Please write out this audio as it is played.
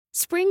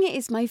Spring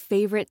is my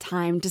favorite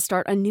time to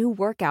start a new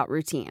workout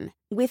routine.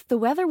 With the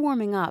weather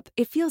warming up,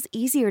 it feels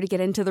easier to get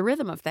into the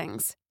rhythm of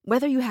things.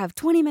 Whether you have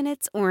 20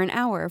 minutes or an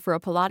hour for a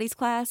Pilates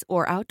class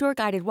or outdoor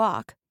guided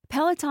walk,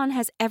 Peloton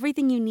has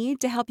everything you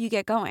need to help you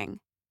get going.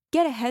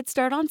 Get a head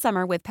start on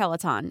summer with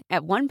Peloton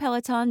at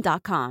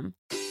onepeloton.com.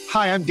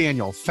 Hi, I'm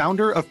Daniel,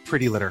 founder of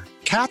Pretty Litter.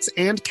 Cats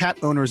and cat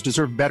owners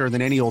deserve better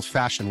than any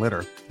old-fashioned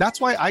litter. That's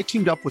why I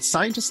teamed up with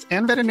scientists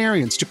and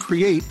veterinarians to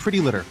create Pretty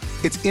Litter.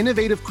 Its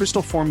innovative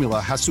crystal formula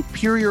has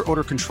superior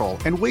odor control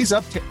and weighs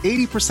up to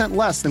 80%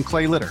 less than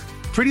clay litter.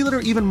 Pretty Litter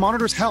even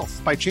monitors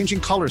health by changing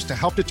colors to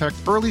help detect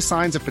early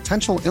signs of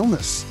potential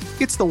illness.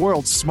 It's the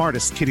world's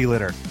smartest kitty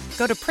litter.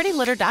 Go to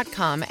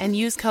prettylitter.com and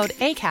use code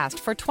ACAST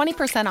for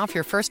 20% off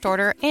your first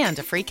order and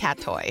a free cat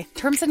toy.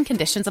 Terms and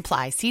conditions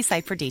apply. See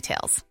site for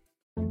details.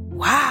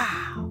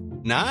 Wow.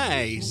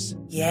 Nice.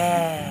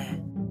 Yeah.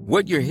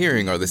 What you're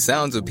hearing are the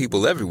sounds of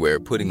people everywhere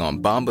putting on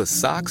Bombas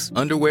socks,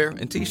 underwear,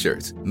 and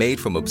T-shirts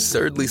made from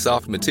absurdly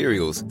soft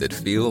materials that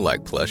feel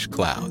like plush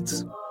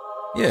clouds.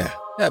 Yeah,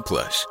 that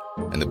plush.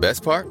 And the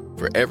best part?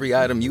 For every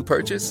item you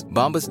purchase,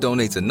 Bombas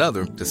donates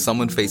another to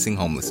someone facing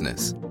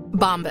homelessness.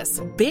 Bombas.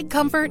 Big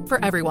comfort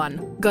for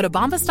everyone. Go to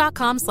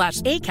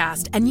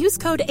bombas.com/ACAST and use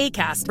code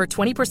ACAST for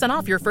 20%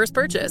 off your first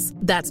purchase.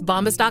 That's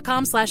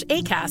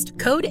bombas.com/ACAST.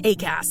 Code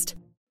ACAST.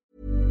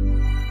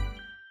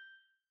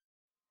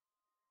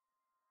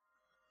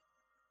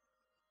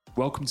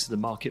 Welcome to the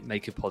Market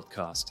Maker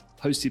podcast,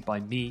 hosted by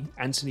me,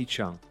 Anthony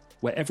Chung,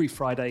 where every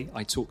Friday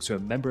I talk to a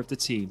member of the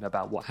team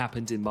about what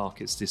happened in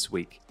markets this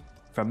week.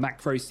 From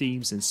macro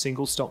themes and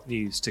single stock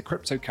news to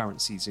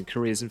cryptocurrencies and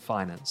careers in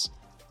finance,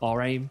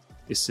 our aim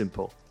is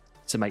simple: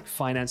 to make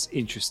finance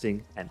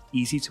interesting and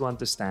easy to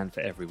understand for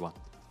everyone.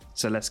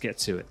 So let's get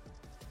to it.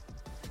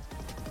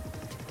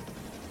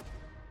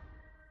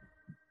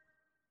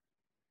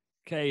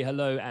 Okay,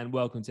 hello and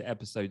welcome to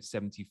episode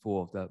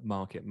 74 of the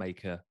Market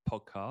Maker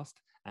podcast.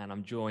 And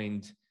I'm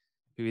joined,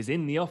 who is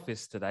in the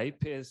office today,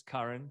 Piers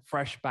Curran,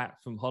 fresh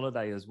back from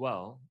holiday as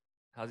well.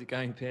 How's it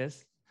going,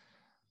 Piers?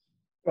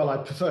 Well, I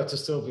prefer to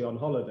still be on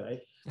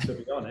holiday, to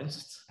be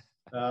honest.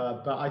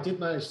 But I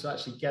did manage to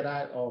actually get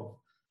out of,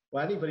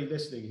 well, anybody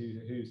listening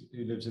who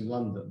lives in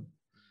London,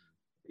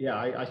 yeah,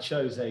 I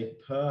chose a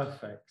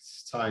perfect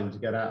time to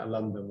get out of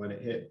London when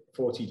it hit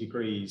 40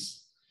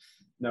 degrees,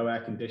 no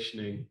air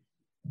conditioning,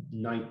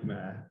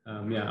 nightmare.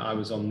 I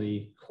was on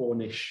the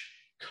Cornish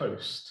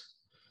coast.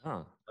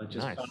 Oh,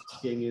 just nice.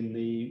 basking in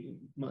the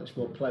much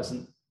more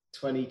pleasant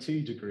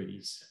 22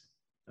 degrees.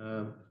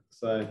 Wow.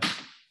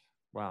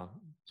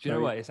 Do you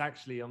know what? It's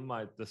actually on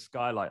the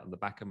skylight on the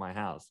back of my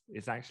house.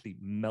 It's actually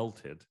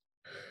melted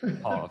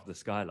part of the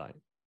skylight.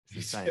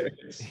 It's insane.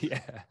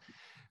 Yeah,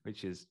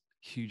 which is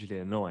hugely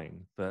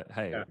annoying. But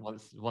hey, yeah.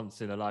 once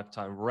in a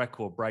lifetime,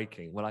 record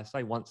breaking. When I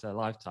say once in a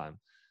lifetime,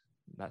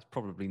 that's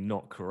probably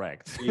not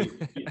correct.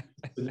 The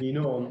new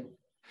norm.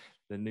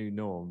 The new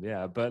norm,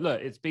 yeah. But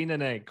look, it's been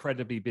an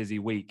incredibly busy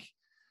week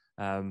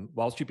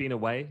whilst you've been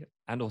away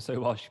and also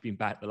whilst you've been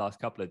back the last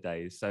couple of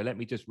days. So let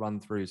me just run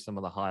through some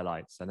of the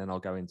highlights and then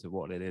I'll go into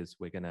what it is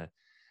we're going to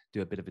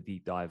do a bit of a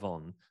deep dive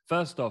on.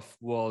 First off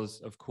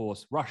was, of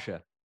course,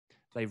 Russia.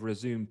 They've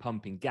resumed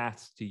pumping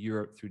gas to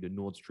Europe through the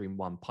Nord Stream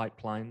 1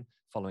 pipeline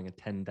following a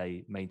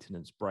 10-day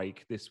maintenance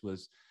break. This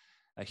was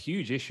a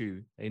huge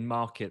issue in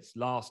markets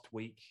last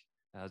week.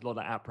 There's a lot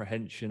of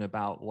apprehension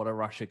about what are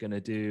Russia going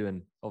to do.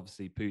 And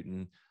obviously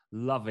Putin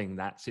loving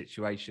that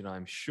situation,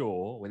 I'm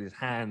sure, with his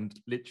hand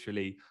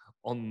literally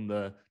on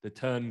the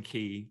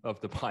turnkey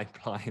of the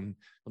pipeline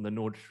on the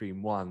Nord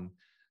Stream 1.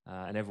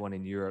 And everyone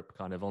in Europe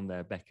kind of on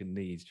their beck and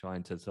knees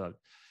trying to sort of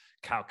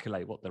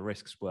calculate what the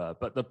risks were.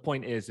 But the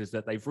point is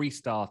that they've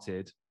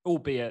restarted,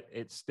 albeit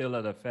it's still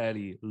at a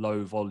fairly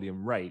low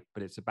volume rate,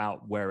 but it's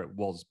about where it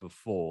was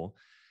before.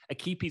 A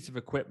key piece of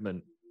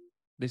equipment,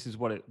 this is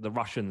what the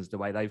Russians, the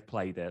way they've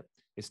played it,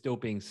 is still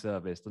being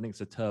serviced. I think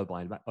it's a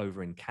turbine back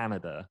over in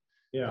Canada.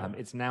 Yeah.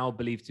 It's now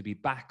believed to be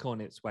back on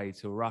its way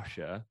to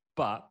Russia,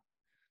 but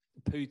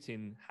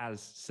Putin has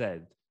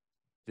said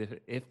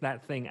that if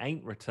that thing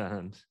ain't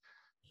returned,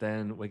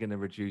 then we're going to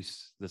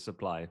reduce the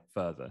supply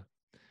further.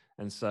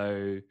 And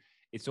so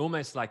it's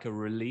almost like a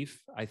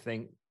relief, I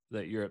think,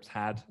 that Europe's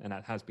had, and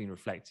that has been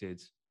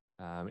reflected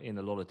in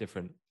a lot of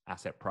different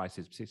asset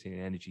prices, particularly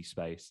in the energy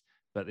space.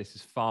 But this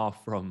is far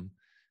from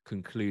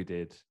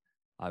concluded,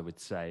 I would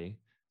say.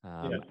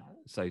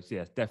 So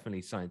yeah,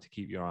 definitely something to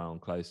keep your eye on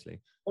closely.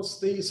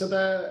 So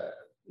the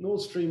Nord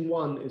Stream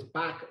 1 is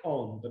back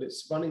on, but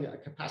it's running at a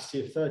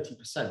capacity of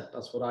 30%.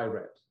 That's what I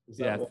read.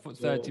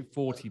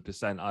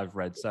 40% I've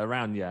read. So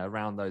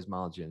around those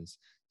margins.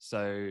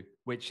 So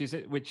which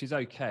is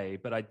okay.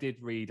 But I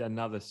did read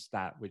another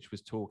stat which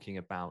was talking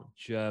about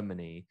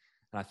Germany.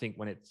 And I think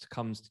when it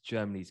comes to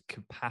Germany's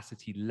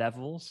capacity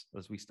levels,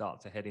 as we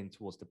start to head in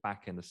towards the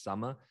back end of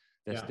summer,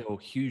 they're still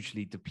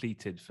hugely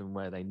depleted from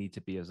where they need to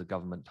be as a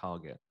government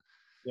target.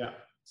 Yeah.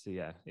 So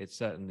yeah, it's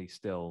certainly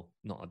still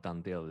not a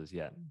done deal as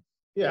yet.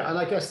 Yeah, and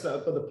I guess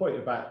but the point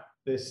about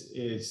this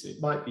is it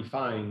might be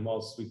fine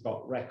whilst we've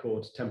got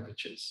record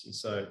temperatures. And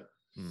so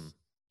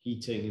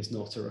heating is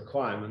not a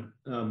requirement.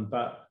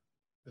 But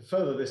the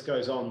further this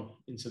goes on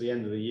into the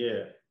end of the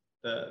year,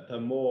 the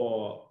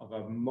more of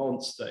a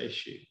monster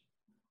issue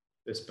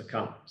this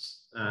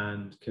becomes,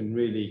 and can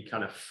really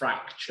kind of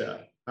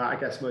fracture, I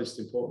guess most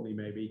importantly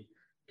maybe,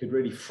 could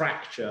really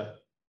fracture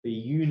the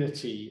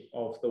unity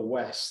of the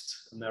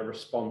West and their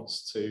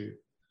response to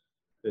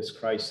this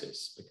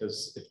crisis.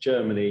 Because if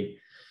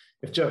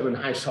German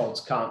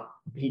households can't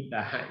heat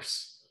their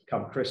house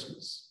come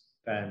Christmas,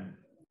 then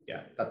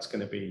yeah, that's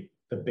going to be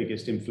the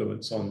biggest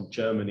influence on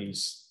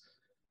Germany's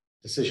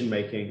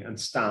decision-making and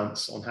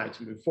stance on how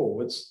to move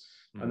forwards.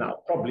 And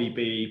that'll probably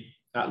be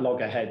at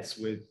loggerheads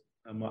with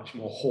a much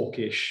more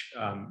hawkish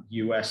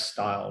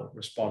US-style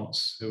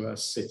response, who are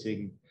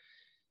sitting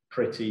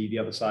pretty the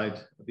other side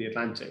of the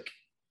Atlantic.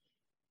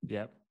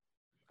 Yep.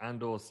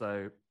 And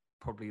also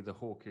probably the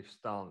hawkish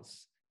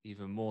stance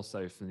even more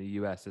so from the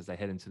US as they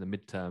head into the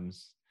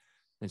midterms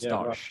and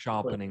start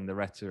sharpening the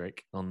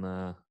rhetoric on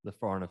the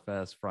foreign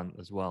affairs front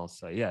as well.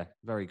 So yeah,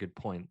 very good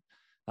point.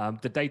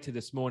 The data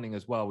this morning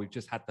as well, we've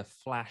just had the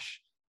flash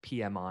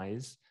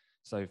PMIs.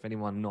 So if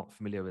anyone not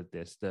familiar with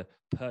this, the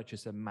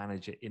Purchaser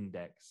Manager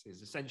Index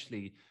is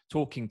essentially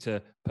talking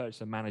to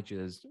purchaser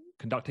managers,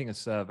 conducting a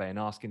survey and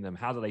asking them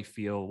how do they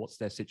feel, what's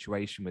their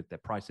situation with their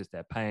prices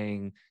they're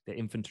paying, their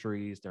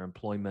inventories, their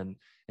employment,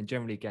 and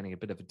generally getting a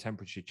bit of a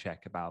temperature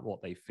check about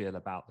what they feel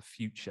about the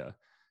future.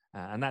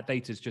 And that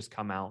data has just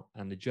come out,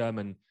 and the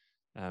German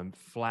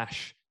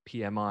flash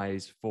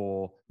PMIs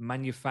for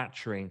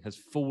manufacturing has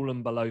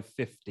fallen below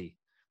 50,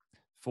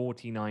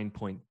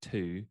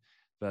 49.2.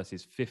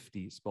 versus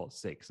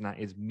 50.6. And that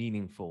is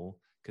meaningful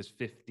because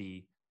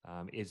 50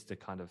 is the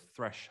kind of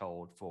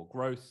threshold for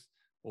growth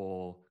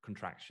or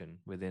contraction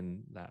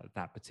within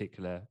that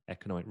particular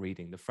economic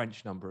reading. The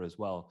French number as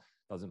well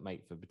doesn't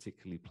make for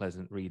particularly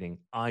pleasant reading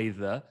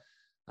either.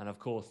 And of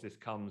course, this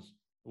comes,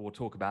 we'll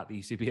talk about the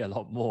ECB a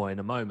lot more in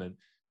a moment,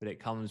 but it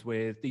comes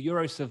with the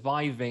euro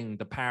surviving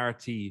the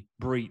parity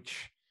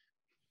breach,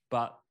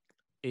 but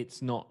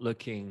it's not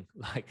looking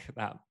like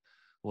that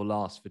will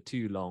last for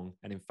too long.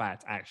 And in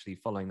fact, actually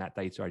following that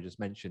data I just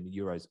mentioned, the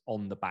euro's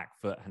on the back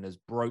foot and has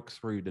broke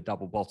through the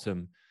double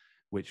bottom,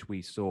 which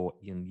we saw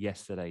in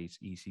yesterday's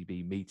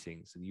ECB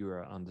meeting. So the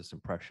euro under some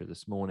pressure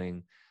this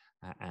morning,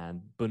 and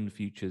Bund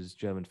futures,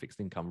 German fixed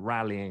income,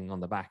 rallying on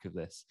the back of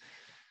this.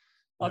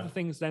 Other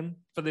things then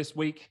for this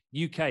week,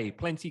 UK,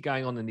 plenty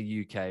going on in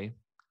the UK.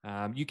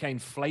 UK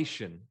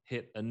inflation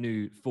hit a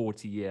new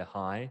 40-year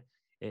high.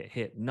 It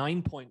hit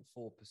 9.4%.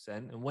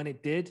 And when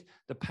it did,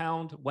 the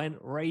pound went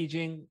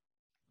raging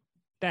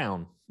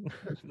down,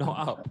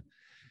 not up,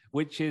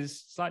 which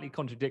is slightly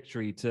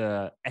contradictory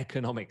to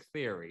economic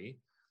theory.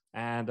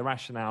 And the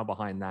rationale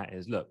behind that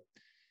is, look,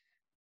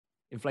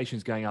 inflation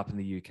is going up in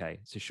the UK.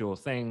 It's a sure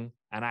thing.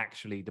 And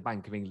actually, the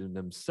Bank of England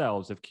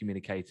themselves have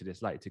communicated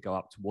it's likely to go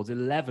up towards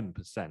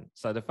 11%.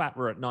 So the fact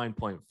we're at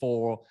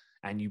 9.4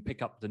 and you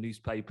pick up the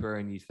newspaper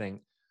and you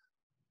think,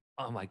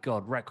 oh my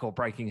God,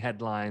 record-breaking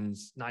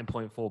headlines,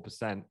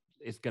 9.4%,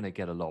 it's going to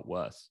get a lot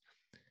worse.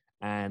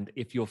 And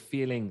if you're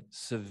feeling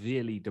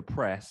severely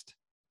depressed,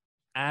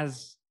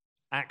 as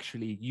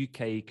actually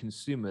UK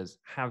consumers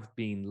have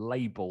been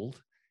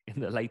labeled in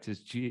the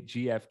latest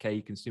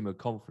GfK consumer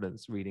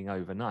confidence reading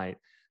overnight,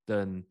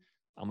 then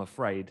I'm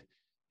afraid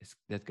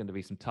there's going to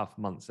be some tough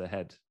months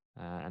ahead,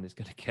 and it's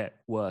going to get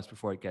worse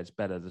before it gets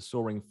better. The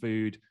soaring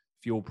food,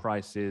 fuel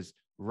prices,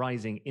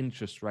 rising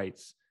interest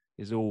rates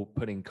is all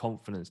putting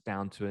confidence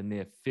down to a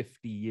near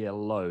 50-year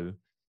low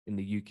in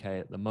the UK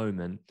at the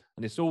moment.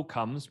 And this all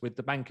comes with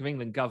the Bank of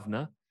England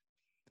governor.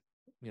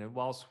 You know,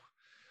 whilst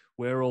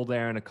we're all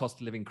there in a cost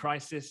of living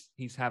crisis,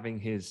 he's having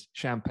his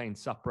champagne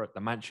supper at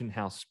the Mansion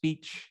House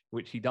speech,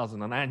 which he does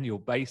on an annual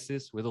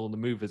basis with all the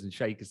movers and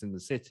shakers in the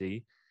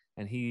city.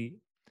 And he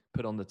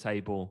put on the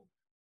table,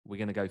 we're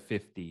going to go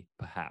 50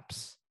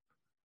 perhaps,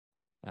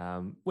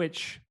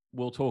 which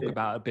we'll talk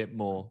about a bit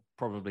more,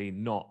 probably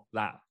not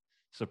that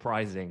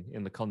surprising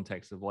in the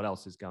context of what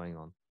else is going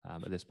on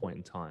at this point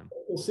in time.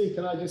 Well, see,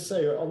 can I just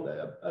say,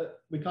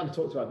 we kind of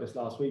talked about this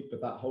last week, but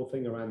that whole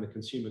thing around the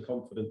consumer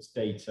confidence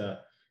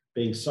data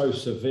being so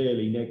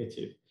severely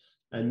negative,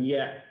 and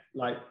yet,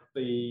 like,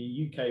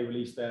 the UK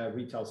released their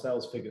retail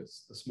sales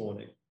figures this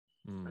morning.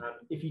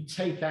 If you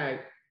take out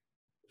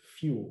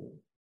fuel,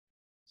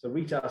 so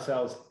retail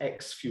sales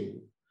ex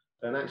fuel,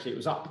 then actually it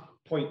was up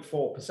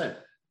 0.4%,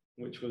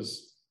 which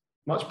was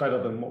much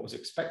better than what was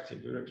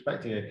expected. We were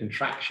expecting a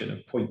contraction of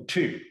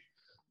 0.2,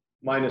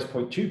 minus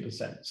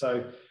 0.2%.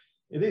 So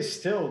it is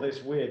still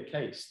this weird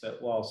case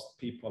that whilst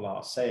people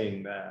are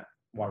saying they're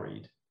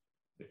worried,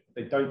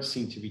 they don't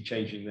seem to be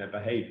changing their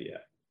behavior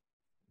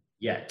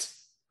yet.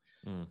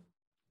 Well,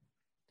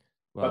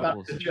 but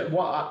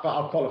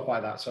I'll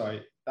qualify that,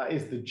 sorry. That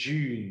is the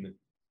June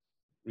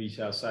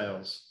retail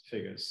sales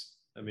figures.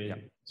 I mean,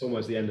 It's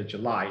almost the end of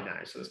July now,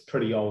 so it's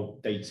pretty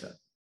old data.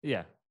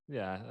 Yeah,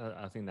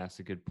 I think that's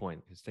a good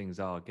point, because things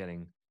are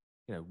getting,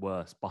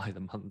 worse by the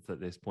month at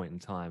this point in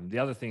time. The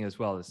other thing as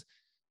well is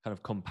kind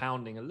of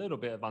compounding a little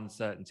bit of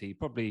uncertainty,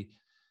 probably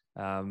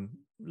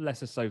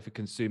Less so for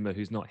consumer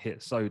who's not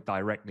hit so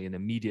directly and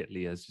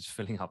immediately as just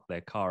filling up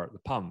their car at the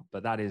pump,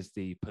 but that is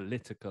the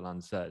political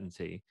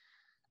uncertainty.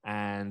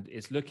 And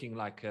it's looking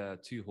like a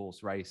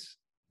 2-horse race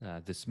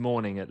this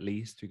morning, at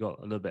least. We've got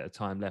a little bit of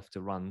time left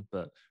to run,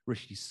 but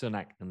Rishi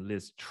Sunak and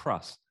Liz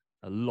Truss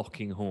are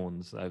locking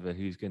horns over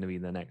who's going to be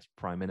the next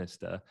prime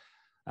minister.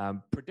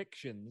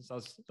 Predictions, I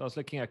was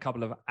looking at a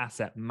couple of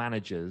asset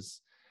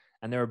managers,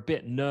 and they're a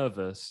bit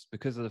nervous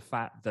because of the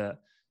fact that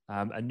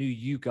a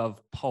new YouGov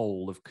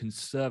poll of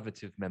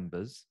conservative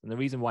members, and the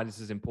reason why this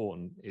is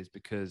important is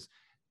because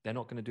they're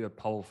not going to do a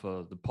poll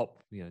for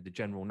the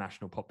general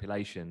national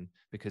population,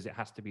 because it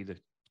has to be the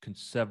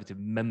conservative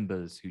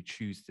members who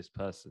choose this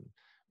person.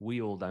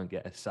 We all don't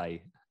get a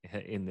say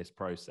in this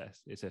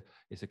process. It's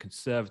a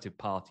Conservative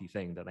Party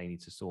thing that they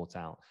need to sort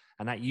out.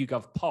 And that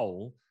YouGov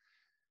poll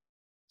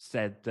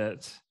said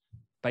that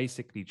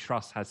basically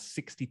Truss has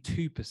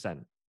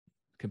 62%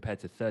 compared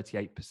to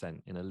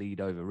 38% in a lead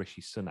over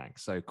Rishi Sunak.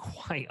 So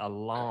quite a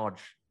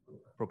large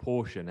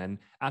proportion. And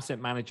asset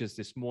managers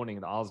this morning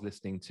that I was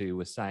listening to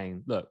were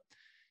saying, look,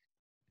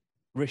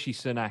 Rishi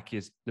Sunak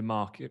is the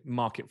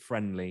market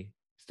friendly.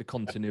 It's the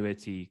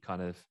continuity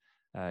kind of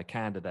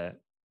candidate.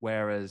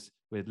 Whereas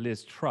with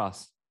Liz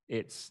Truss,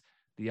 it's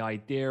the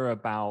idea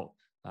about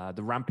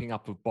the ramping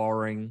up of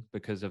borrowing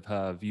because of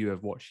her view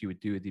of what she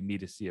would do with the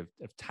immediacy of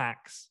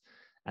tax.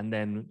 And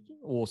then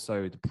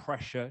also the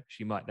pressure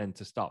she might then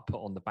to start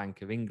put on the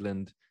Bank of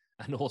England,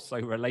 and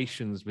also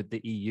relations with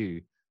the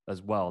EU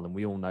as well. And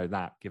we all know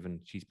that, given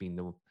she's been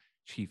the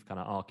chief kind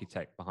of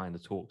architect behind the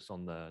talks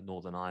on the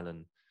Northern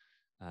Ireland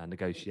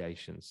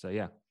negotiations. So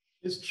yeah,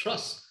 is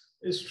Truss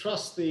the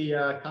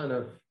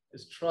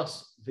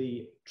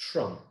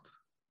Trump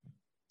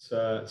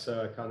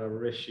to kind of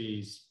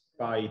Rishi's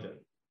Biden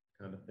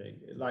kind of thing?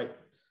 Like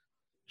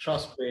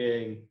Truss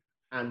being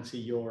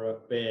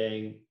anti-Europe,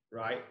 being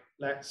right,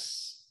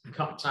 let's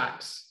cut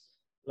tax,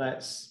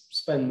 let's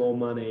spend more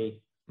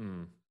money.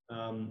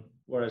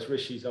 Whereas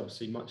Rishi's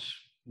obviously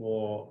much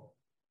more,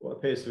 what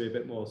appears to be a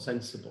bit more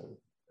sensible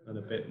and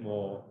a bit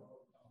more,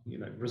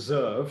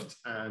 reserved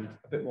and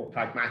a bit more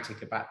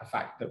pragmatic about the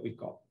fact that we've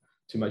got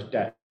too much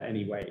debt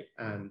anyway,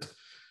 and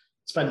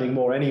spending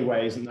more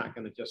anyway, isn't that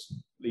going to just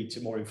lead to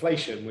more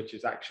inflation, which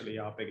is actually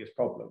our biggest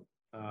problem?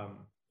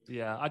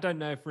 Yeah, I don't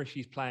know if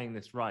Rishi's playing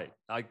this right.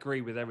 I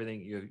agree with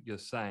everything you're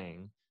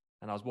saying.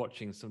 And I was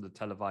watching some of the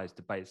televised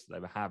debates that they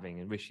were having,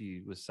 and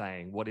Rishi was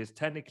saying what is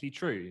technically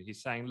true.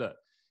 He's saying, look,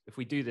 if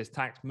we do this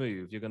tax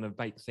move, you're going to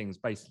make things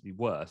basically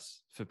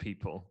worse for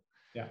people.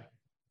 Yeah.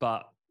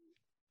 But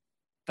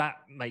that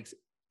makes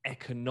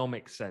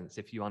economic sense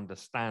if you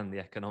understand the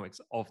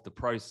economics of the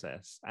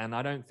process. And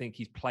I don't think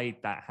he's played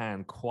that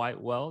hand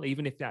quite well,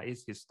 even if that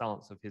is his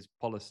stance of his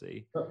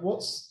policy. But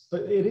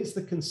it is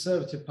the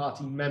Conservative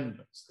Party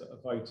members that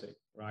are voting,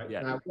 right?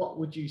 Yeah. Now, what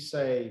would you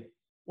say?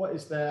 What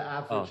is their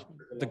average?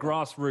 The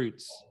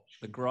grassroots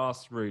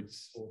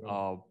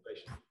are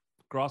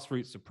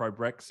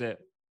pro-Brexit.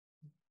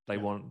 They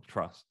want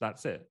Truss.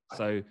 That's it.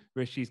 So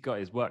Rishi's got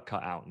his work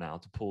cut out now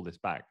to pull this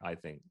back, I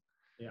think.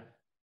 Yeah.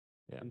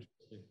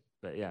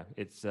 But yeah,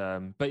 it's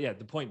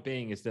the point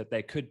being is that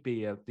there could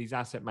be these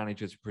asset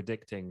managers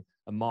predicting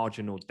a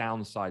marginal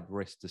downside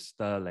risk to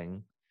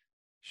sterling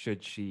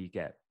should she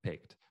get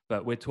picked.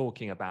 But we're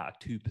talking about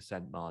a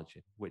 2%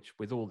 margin, which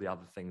with all the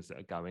other things that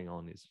are going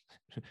on is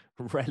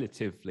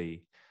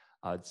relatively,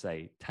 I'd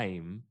say,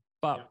 tame.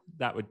 But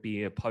that would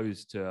be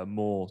opposed to a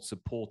more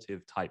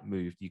supportive type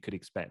move you could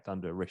expect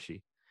under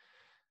Rishi.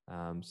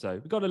 So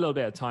we've got a little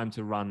bit of time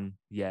to run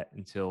yet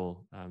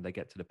until they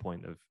get to the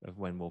point of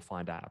when we'll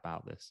find out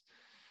about this.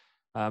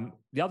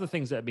 The other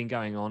things that have been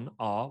going on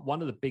are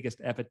one of the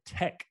biggest ever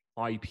tech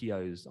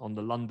IPOs on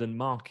the London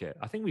market.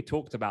 I think we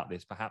talked about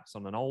this perhaps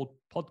on an old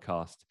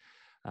podcast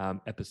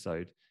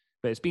episode,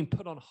 but it's been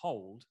put on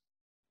hold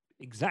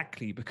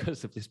exactly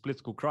because of this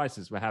political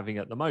crisis we're having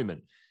at the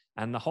moment.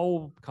 And the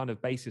whole kind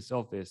of basis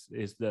of this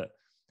is that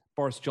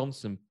Boris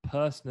Johnson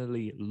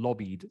personally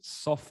lobbied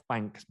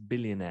SoftBank's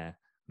billionaire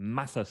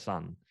Masa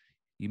Son.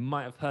 You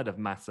might have heard of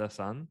Masa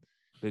Son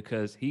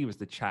because he was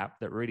the chap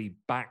that really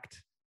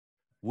backed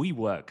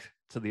WeWork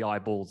to the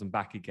eyeballs and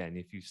back again.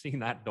 If you've seen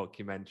that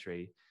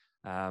documentary,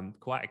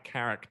 quite a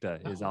character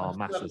is our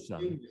Masa Son.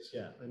 I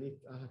need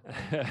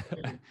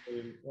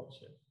to watch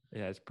it.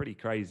 Yeah, it's pretty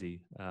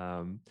crazy.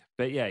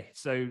 But yeah,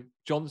 so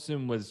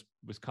Johnson was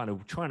kind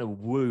of trying to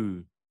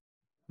woo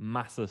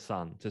Masa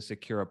Son to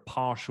secure a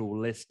partial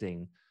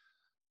listing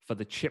for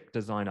the chip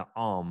designer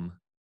ARM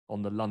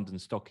on the London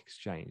Stock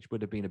Exchange.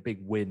 Would have been a big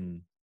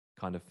win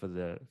kind of for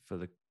the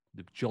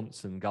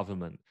Johnson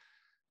government.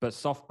 But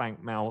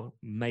SoftBank now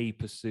may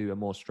pursue a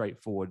more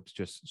straightforward,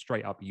 just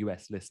straight up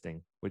US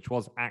listing, which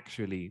was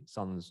actually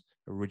Son's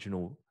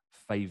original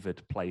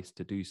favored place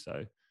to do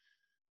so.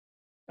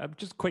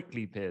 Just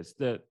quickly, Piers,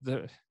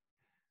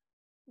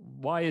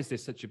 why is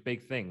this such a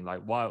big thing?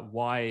 Like,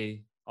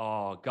 why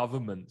are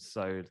governments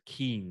so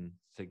keen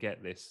to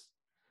get this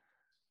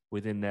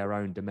within their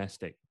own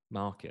domestic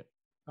market?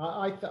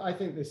 I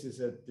think this is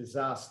a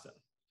disaster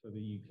for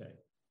the UK.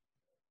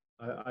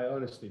 I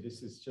honestly,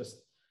 this is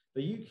just,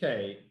 the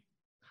UK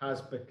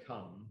has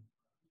become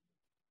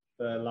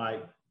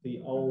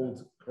the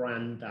old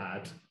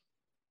granddad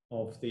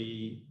of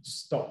the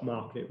stock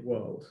market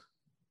world.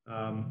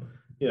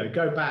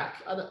 Go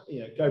back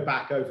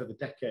over the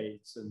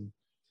decades and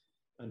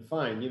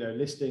find,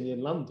 listing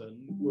in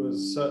London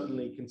was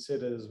certainly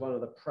considered as one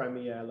of the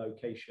premier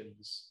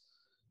locations,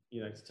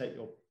 to take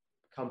your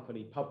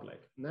company public.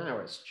 Now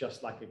it's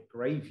just like a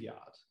graveyard.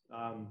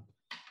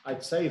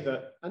 I'd say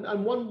that,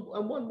 and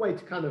one way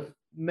to kind of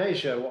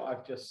measure what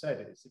I've just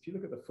said is, if you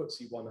look at the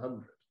FTSE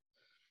 100,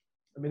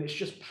 I mean, it's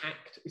just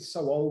packed. It's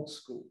so old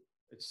school.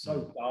 It's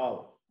so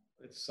dull.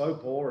 It's so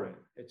boring.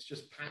 It's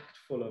just packed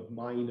full of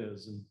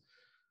miners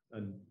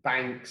and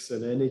banks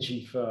and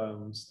energy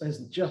firms. There's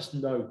just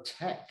no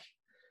tech.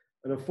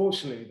 And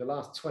unfortunately, the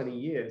last 20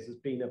 years has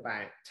been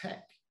about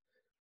tech.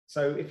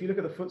 So if you look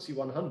at the FTSE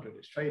 100,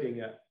 it's trading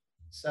at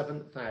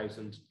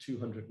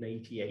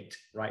 7,288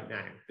 right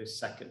now, this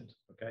second,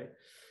 okay?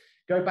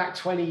 Go back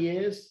 20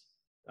 years,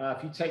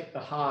 if you take the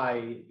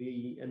high,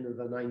 the end of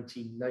the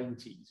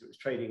 1990s, it was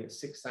trading at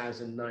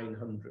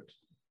 6,900.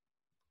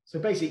 So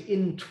basically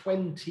in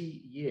 20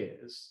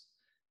 years,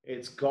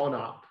 it's gone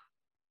up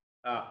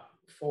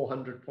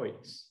 400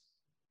 points.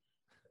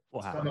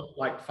 Wow. It's gone up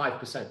like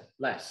 5%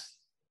 less.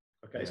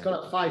 Okay, yeah. It's gone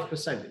up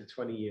 5% in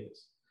 20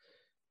 years.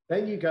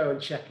 Then you go and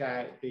check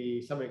out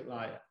something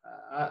like,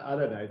 I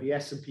don't know, the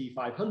S&P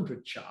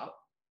 500 chart.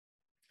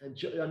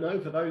 And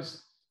over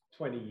those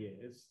 20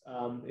 years,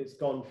 it's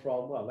gone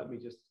from, well, let me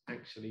just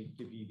actually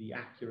give you the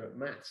accurate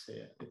maths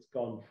here. It's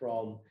gone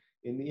from,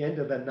 in the end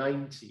of the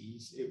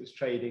 90s, it was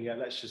trading at,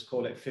 let's just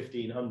call it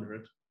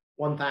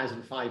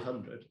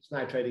 1,500. It's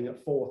now trading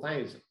at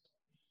 4,000.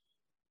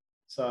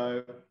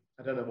 So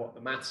I don't know what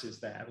the maths is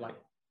there. Like,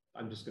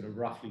 I'm just going to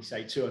roughly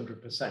say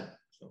 200%. It's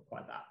not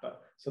quite that,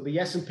 but so the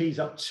S&P's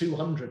up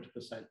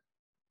 200%.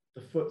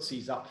 The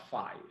FTSE's up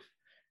 5%.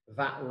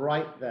 That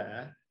right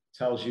there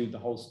tells you the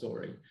whole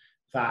story,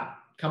 that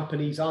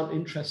companies aren't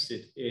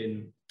interested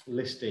in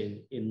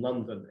listing in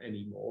London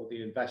anymore.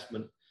 The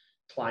investment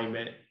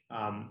climate,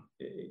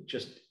 it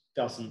just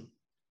doesn't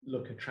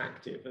look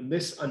attractive. And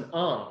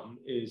ARM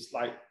is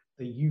like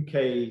the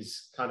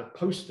UK's kind of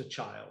poster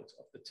child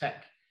of the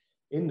tech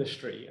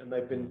industry. And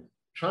they've been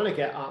trying to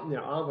get, ARM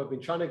have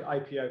been trying to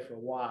IPO for a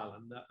while,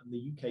 and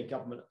the UK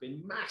government have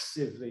been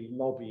massively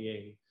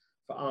lobbying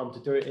for ARM to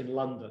do it in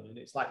London. And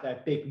it's like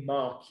their big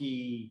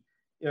marquee,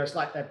 it's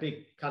like their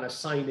big kind of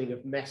signing of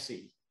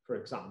Messi, for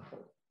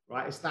example,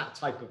 right? It's that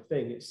type of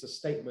thing. It's a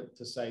statement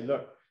to say,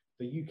 look,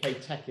 the UK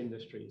tech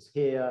industry is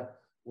here.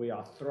 We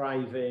are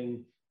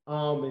thriving.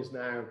 ARM is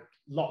now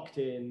locked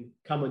in.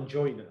 Come and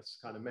join us,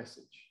 kind of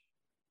message,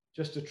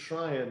 just to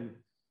try and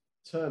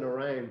turn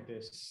around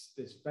this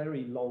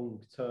very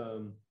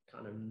long-term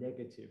kind of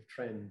negative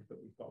trend that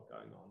we've got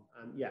going on.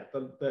 And yeah,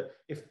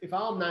 if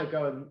ARM now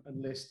go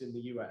and list in the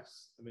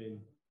US, I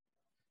mean,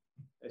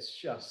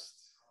 it's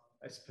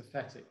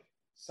pathetic.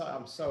 So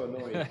I'm so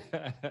annoyed.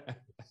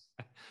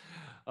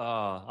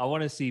 I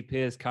want to see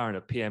Piers Curran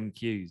at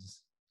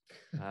PMQs,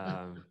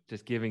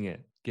 just giving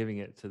it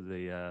to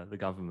the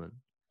government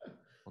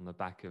on the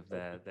back of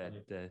their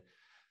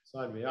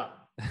Sign me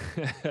up.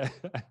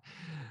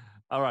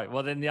 All right.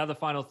 Well, then the other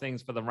final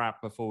things for the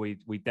wrap before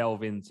we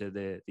delve into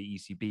the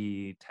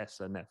ECB,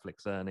 Tesla,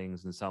 Netflix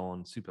earnings, and so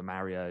on, Super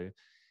Mario,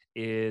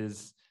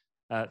 is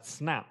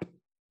Snap.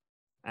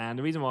 And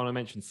the reason why I want to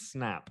mention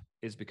Snap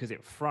is because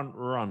it front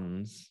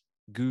runs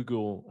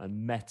Google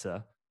and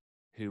Meta,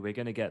 who we're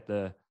going to get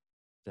the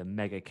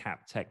mega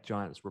cap tech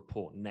giants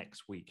report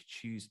next week,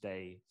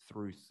 Tuesday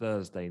through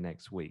Thursday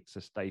next week. So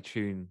stay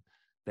tuned.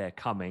 They're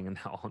coming, and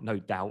that no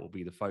doubt will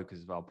be the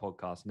focus of our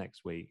podcast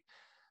next week.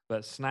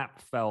 But Snap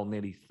fell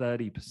nearly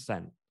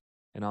 30%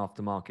 in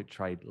aftermarket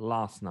trade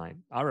last night.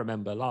 I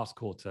remember last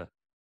quarter,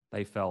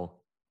 they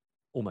fell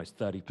almost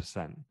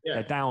 30%. Yeah.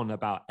 They're down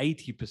about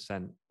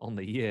 80% on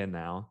the year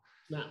now.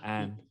 Snap,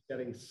 and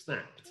getting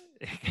snapped.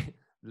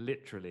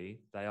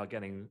 Literally, they are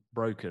getting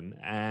broken.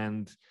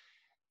 And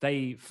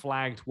they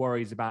flagged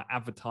worries about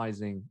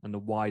advertising and the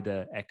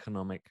wider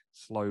economic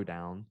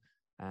slowdown.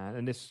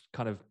 And this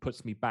kind of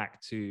puts me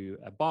back to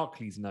a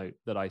Barclays note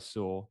that I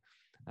saw.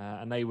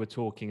 And they were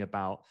talking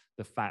about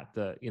the fact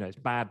that, it's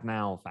bad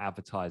now for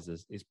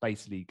advertisers. It's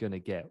basically going to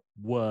get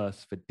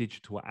worse for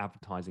digital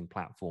advertising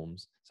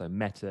platforms. So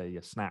Meta,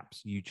 your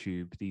Snaps,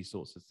 YouTube, these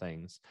sorts of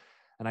things.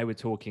 And they were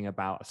talking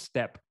about a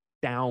step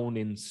down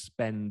in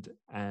spend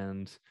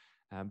and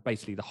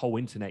basically the whole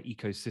internet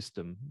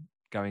ecosystem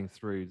going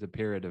through the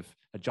period of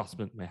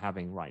adjustment we're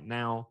having right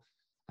now.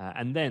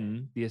 And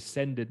then the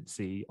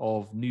ascendancy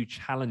of new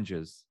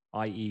challengers,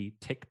 i.e.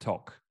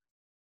 TikTok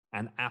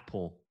and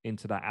Apple,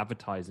 into that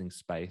advertising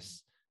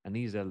space. And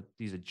these are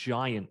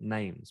giant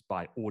names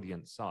by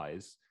audience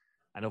size.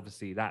 And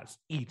obviously that's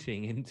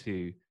eating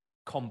into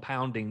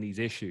compounding these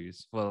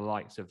issues for the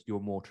likes of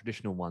your more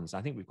traditional ones.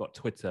 I think we've got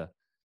Twitter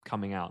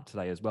coming out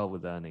today as well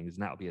with earnings,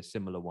 and that'll be a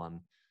similar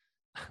one.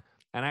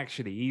 And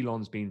actually,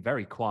 Elon's been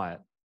very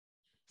quiet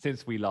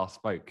since we last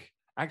spoke.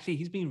 Actually,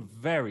 he's been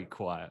very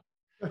quiet.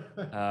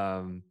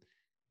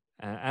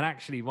 And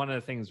actually, one of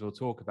the things we'll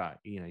talk about,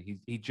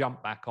 he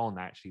jumped back on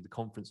actually the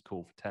conference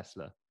call for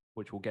Tesla,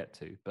 which we'll get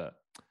to, but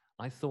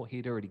I thought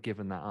he'd already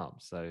given that up.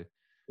 So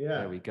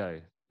there we go.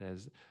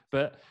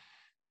 But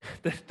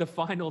the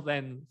final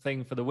then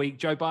thing for the week,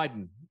 Joe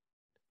Biden,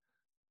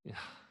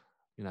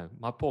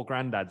 my poor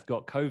granddad's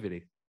got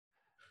COVID.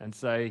 And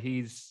so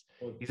he's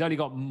only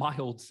got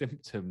mild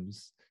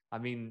symptoms. I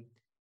mean,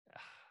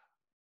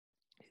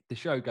 the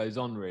show goes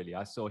on really.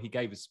 I saw he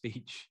gave a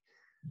speech.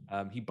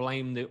 He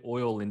blamed the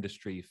oil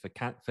industry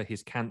for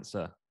his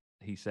cancer,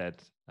 he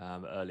said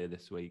earlier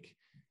this week.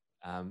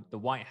 The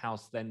White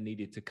House then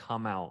needed to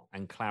come out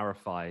and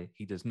clarify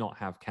he does not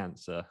have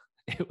cancer.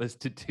 It was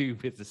to do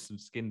with some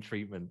skin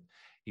treatment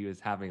he was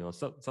having or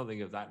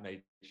something of that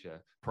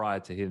nature prior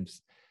to him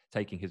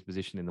taking his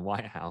position in the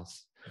White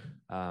House.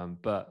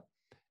 But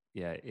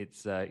yeah,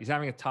 he's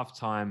having a tough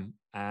time.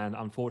 And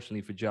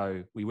unfortunately for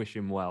Joe, we wish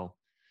him well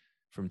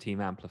from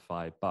Team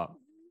Amplify, but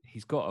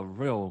he's got a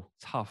real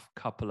tough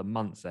couple of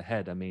months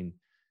ahead. I mean,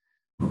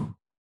 but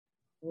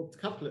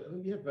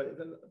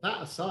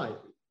that aside,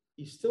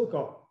 he's still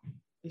got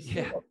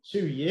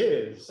 2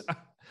 years,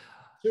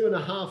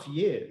 2.5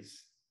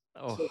 years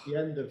till the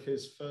end of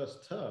his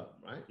first term,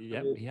 right?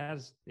 Yeah, he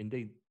has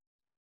indeed.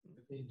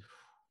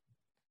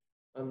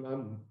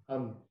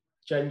 I'm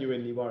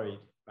genuinely worried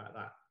about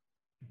that.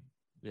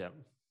 Yeah,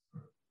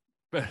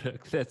 but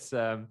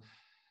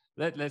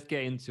let's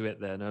get into it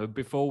then.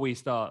 Before we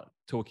start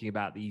talking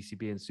about the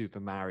ECB and Super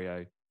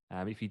Mario,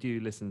 if you do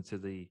listen to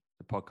the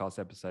podcast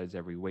episodes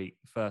every week,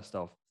 first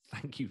off,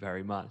 thank you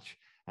very much.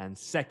 And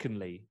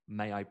secondly,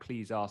 may I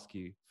please ask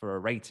you for a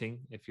rating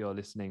if you're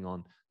listening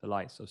on the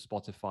likes of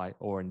Spotify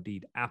or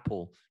indeed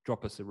Apple.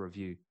 Drop us a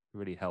review. It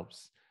really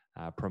helps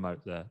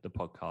promote the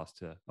podcast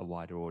to a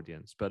wider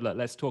audience. But look,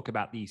 let's talk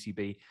about the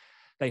ECB.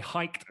 They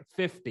hiked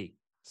 50.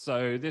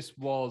 So this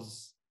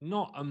was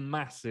not a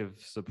massive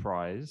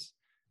surprise.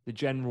 The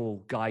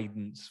general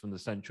guidance from the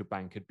central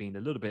bank had been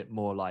a little bit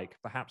more like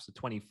perhaps a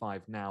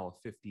 25 now or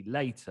 50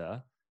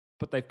 later,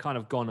 but they've kind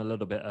of gone a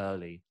little bit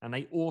early. And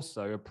they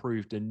also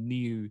approved a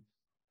new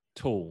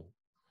tool,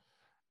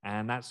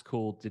 and that's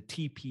called the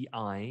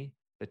TPI,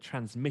 the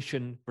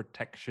Transmission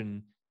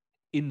Protection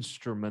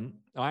Instrument.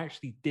 I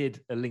actually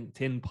did a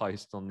LinkedIn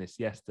post on this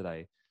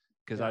yesterday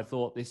because I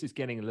thought this is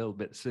getting a little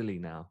bit silly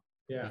now.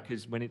 Yeah.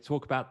 Because when it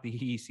talk about the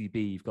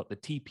ECB, you've got the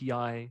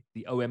TPI,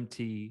 the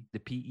OMT, the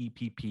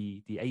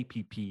PEPP, the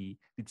APP,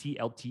 the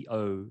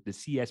TLTO, the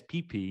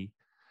CSPP.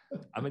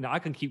 I mean, I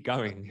can keep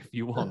going if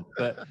you want,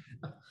 but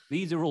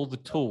these are all the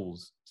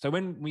tools. So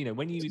when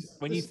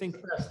you think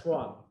the best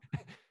one,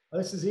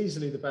 this is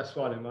easily the best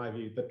one in my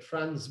view, the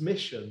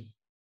Transmission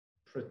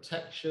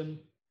Protection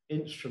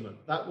Instrument.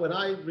 That when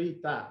I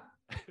read that,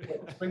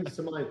 what springs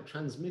to mind?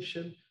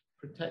 Transmission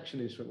Protection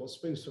Instrument. What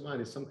springs to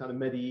mind is some kind of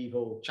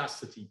medieval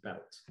chastity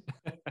belt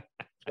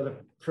to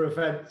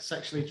prevent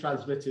sexually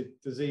transmitted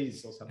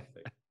disease or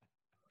something.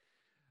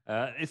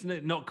 Isn't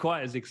it not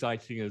quite as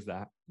exciting as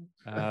that?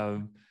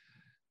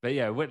 But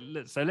yeah,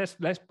 so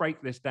let's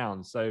break this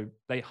down. So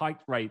they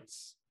hiked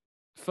rates.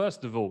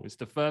 First of all, it's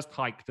the first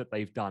hike that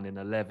they've done in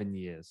 11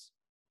 years.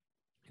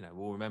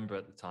 We'll remember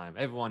at the time,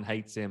 everyone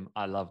hates him.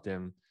 I loved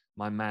him.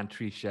 My man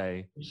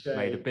Trichet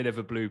made a bit of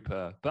a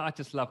blooper, but I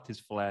just loved his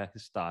flair,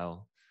 his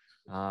style.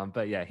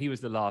 But yeah, he was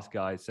the last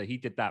guy. So he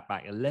did that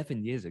back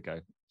 11 years ago.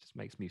 Just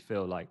makes me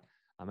feel like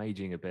I'm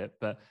aging a bit.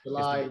 But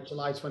July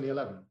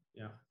 2011.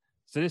 Yeah.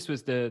 So this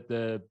was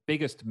the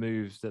biggest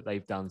moves that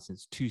they've done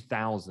since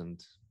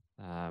 2000,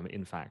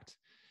 in fact.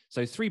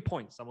 So 3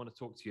 points I want to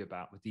talk to you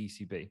about with the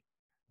ECB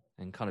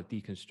and kind of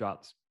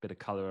deconstruct a bit of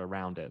color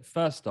around it.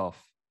 First off,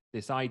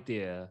 this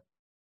idea,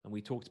 and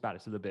we talked about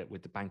this a little bit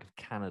with the Bank of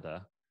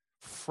Canada,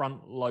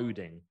 front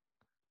loading.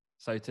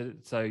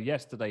 So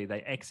yesterday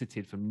they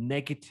exited from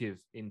negative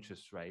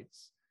interest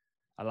rates,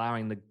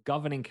 allowing the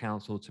governing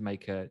council to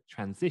make a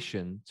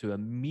transition to a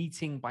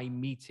meeting by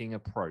meeting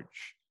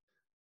approach,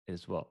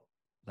 is what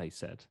they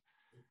said.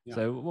 Yeah.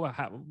 So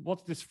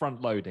what's this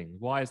front loading?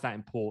 Why is that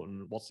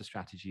important? What's the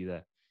strategy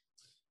there?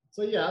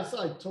 So yeah, as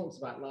I talked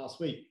about last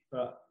week,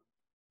 but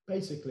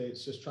basically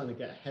it's just trying to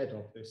get ahead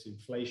of this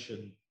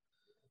inflation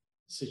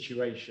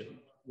situation,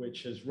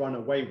 which has run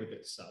away with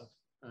itself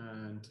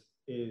and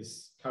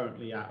is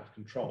currently out of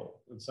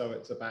control. And so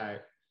it's about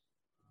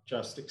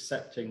just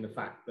accepting the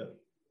fact that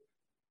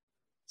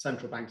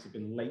central banks have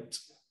been late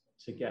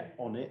to get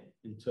on it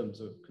in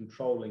terms of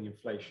controlling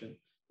inflation.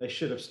 They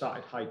should have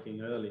started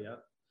hiking earlier.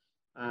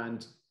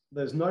 And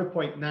there's no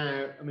point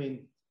now. I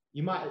mean,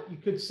 you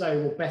could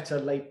say, well, better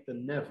late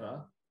than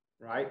never,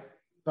 right?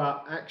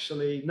 But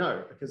actually,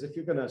 no, because if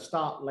you're going to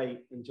start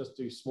late and just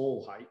do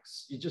small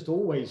hikes, you're just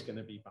always going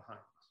to be behind.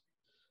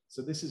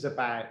 So this is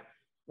about,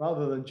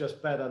 rather than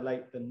just better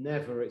late than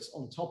never, it's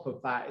on top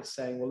of that, it's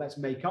saying, well, let's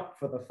make up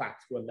for the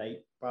fact we're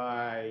late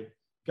by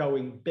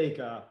going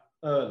bigger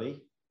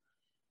early.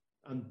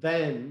 And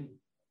then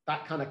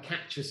that kind of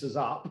catches us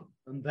up.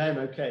 And then,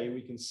 okay,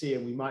 we can see,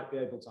 and we might be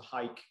able to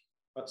hike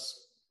at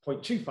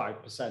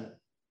 0.25%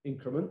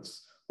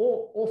 increments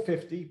or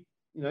 50,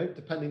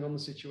 depending on the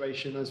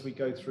situation as we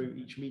go through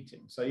each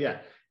meeting. So yeah,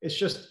 it's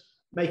just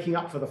making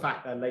up for the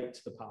fact they're late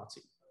to the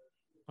party.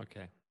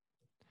 Okay.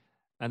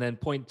 And then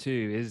point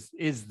two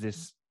is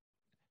this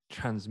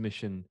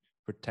transmission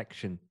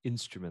protection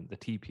instrument, the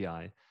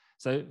TPI.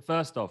 So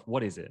first off,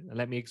 what is it? And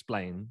let me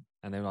explain,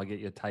 and then I'll get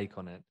your take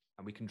on it.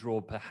 And we can draw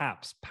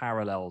perhaps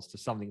parallels to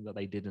something that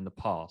they did in the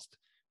past,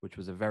 which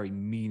was a very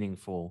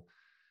meaningful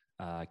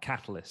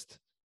catalyst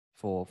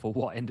for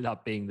what ended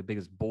up being the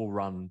biggest bull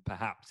run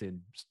perhaps in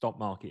stock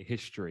market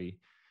history,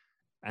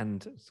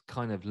 and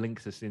kind of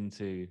links us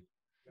into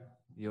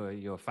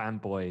your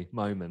fanboy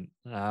moment.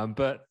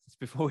 But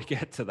before we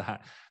get to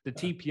that, the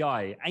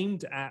TPI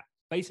aimed at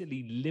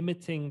basically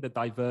limiting the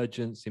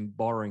divergence in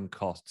borrowing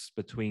costs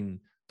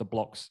between the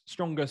bloc's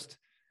strongest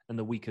and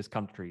the weakest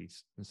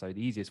countries. And so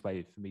the easiest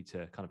way for me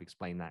to kind of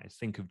explain that is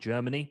think of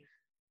Germany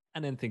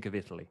and then think of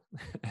Italy.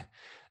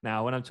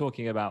 Now, when I'm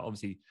talking about,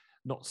 obviously,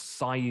 not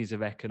size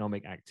of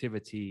economic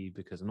activity,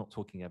 because I'm not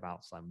talking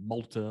about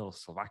Malta or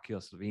Slovakia or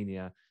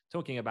Slovenia,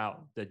 talking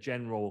about the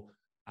general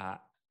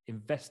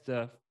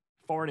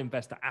foreign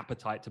investor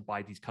appetite to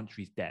buy these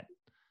countries' debt.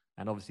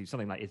 And obviously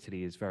something like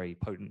Italy is very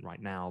potent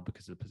right now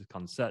because of the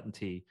political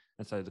uncertainty.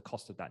 And so the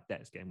cost of that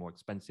debt is getting more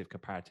expensive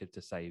comparative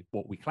to, say,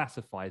 what we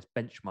classify as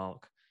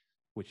benchmark,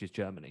 which is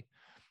Germany.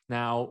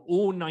 Now,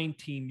 all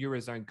 19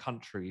 Eurozone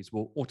countries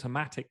will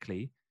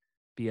automatically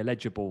be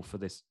eligible for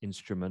this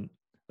instrument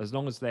as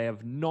long as they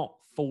have not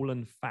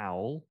fallen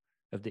foul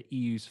of the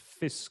EU's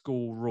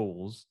fiscal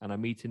rules and are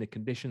meeting the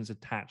conditions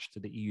attached to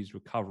the EU's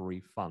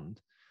recovery fund.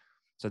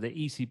 So the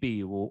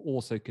ECB will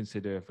also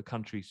consider if a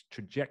country's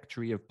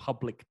trajectory of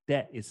public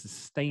debt is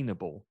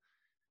sustainable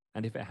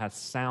and if it has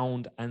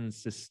sound and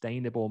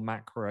sustainable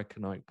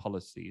macroeconomic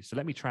policies. So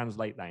let me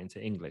translate that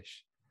into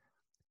English.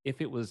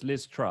 If it was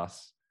Liz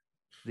Truss,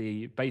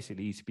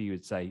 basically ECB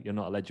would say, you're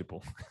not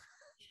eligible.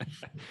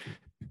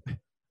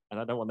 And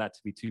I don't want that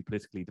to be too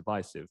politically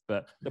divisive.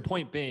 But the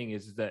point being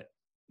is that,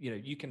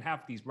 you can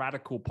have these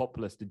radical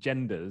populist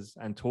agendas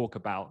and talk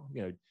about,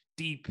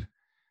 deep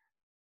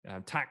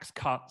tax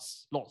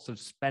cuts, lots of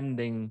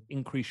spending,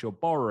 increase your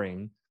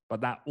borrowing, but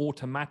that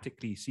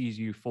automatically sees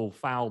you fall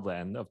foul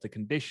then of the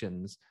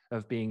conditions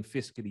of being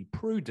fiscally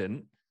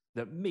prudent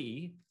that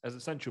me, as a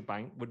central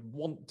bank, would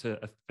want to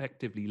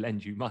effectively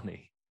lend you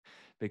money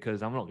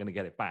because I'm not going to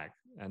get it back.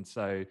 And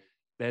so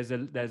there's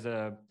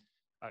a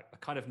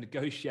kind of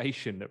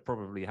negotiation that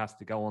probably has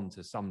to go on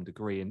to some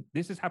degree. And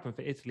this has happened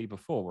for Italy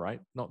before, right?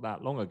 Not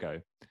that long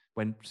ago,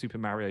 when Super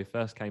Mario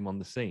first came on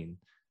the scene.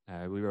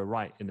 We were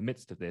right in the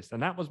midst of this.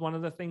 And that was one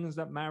of the things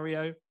that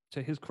Mario,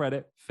 to his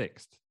credit,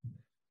 fixed,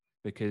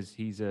 because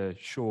he's a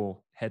sure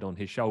head on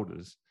his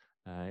shoulders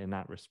in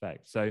that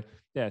respect. So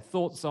yeah,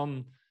 thoughts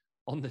on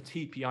the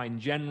TPI in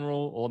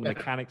general, or the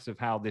mechanics of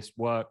how this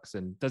works,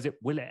 and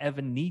will it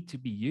ever need to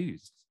be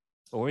used?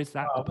 Or is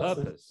that the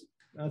purpose?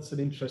 That's an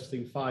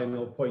interesting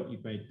final point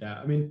you've made there.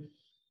 I mean,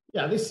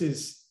 yeah, this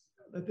is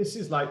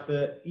like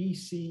the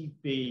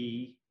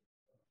ECB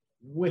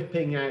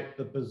whipping out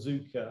the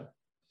bazooka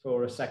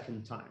for a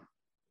second time.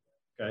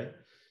 Okay.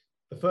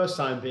 The first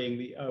time being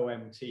the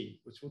OMT,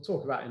 which we'll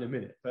talk about in a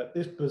minute. But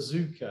this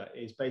bazooka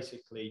is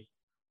basically,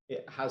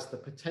 it has the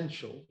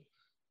potential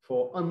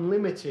for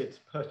unlimited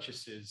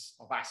purchases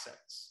of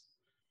assets.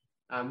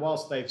 And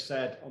whilst they've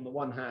said, on the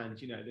one hand,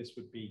 this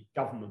would be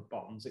government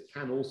bonds, it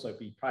can also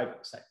be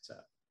private sector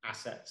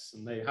assets,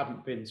 and they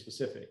haven't been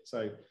specific.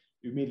 So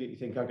you immediately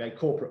think, okay,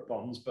 corporate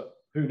bonds, but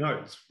who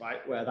knows,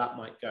 right, where that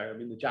might go. I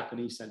mean, the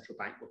Japanese central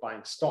bank were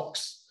buying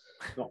stocks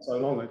not so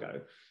long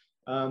ago.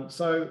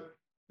 So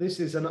this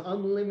is an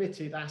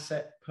unlimited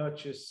asset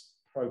purchase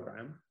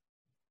program.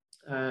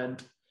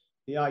 And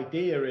the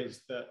idea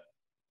is that,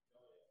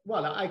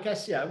 well, I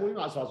guess, yeah, we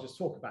might as well just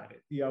talk about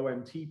it. The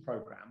OMT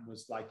program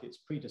was like its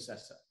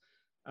predecessor.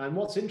 And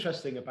what's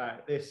interesting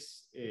about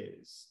this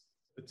is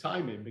the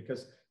timing,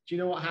 because do you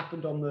know what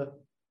happened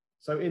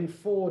so in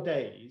 4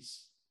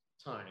 days'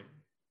 time,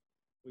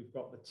 we've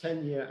got the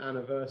 10-year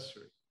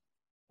anniversary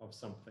of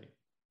something.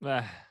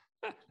 Do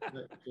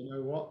you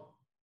know what?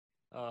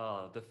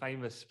 Oh, the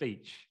famous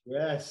speech.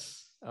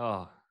 Yes.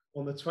 Oh.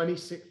 On the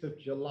 26th of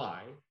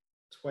July,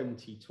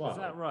 2012. Is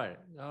that right?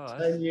 Oh,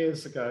 10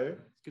 years ago.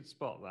 It's a good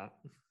spot, that.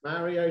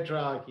 Mario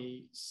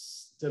Draghi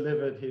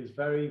delivered his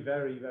very,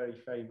 very, very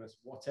famous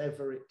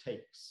 "Whatever It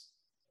Takes"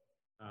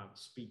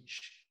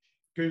 speech.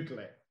 Google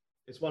it.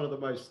 It's one of the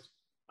most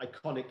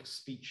iconic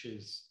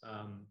speeches,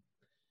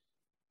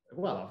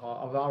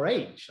 of our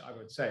age, I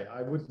would say.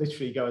 I would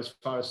literally go as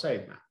far as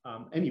saying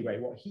that. Anyway,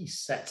 what he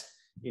set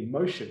in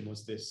motion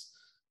was this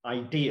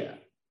idea,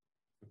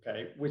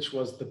 okay, which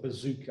was the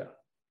bazooka.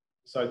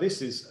 So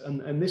this is,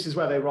 and this is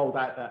where they rolled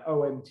out their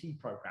OMT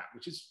program,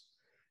 which is,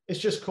 it's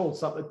just called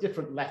something,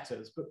 different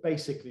letters, but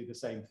basically the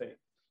same thing.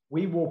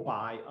 We will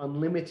buy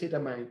unlimited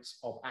amounts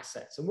of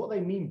assets. And what they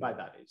mean by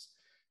that is,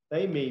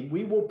 they mean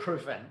we will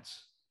prevent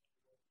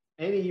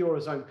any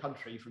Eurozone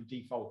country from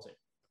defaulting.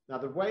 Now,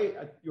 the way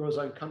a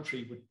Eurozone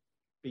country would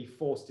be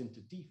forced into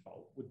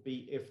default would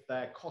be if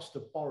their cost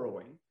of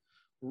borrowing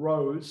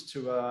rose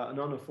to an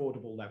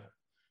unaffordable level.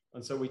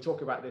 And so we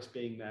talk about this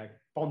being their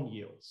bond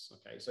yields.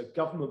 Okay, so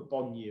government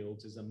bond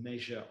yields is a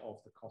measure of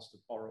the cost of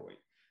borrowing.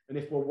 And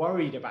if we're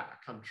worried about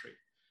a country,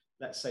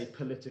 let's say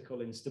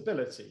political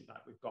instability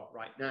like we've got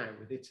right now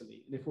with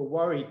Italy, and if we're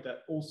worried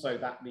that also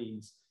that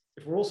means,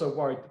 if we're also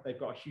worried that they've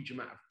got a huge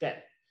amount of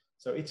debt,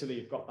 so Italy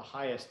have got the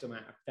highest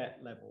amount of debt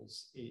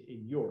levels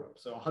in Europe,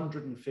 so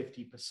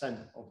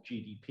 150% of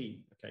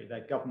GDP. Okay,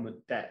 their government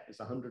debt is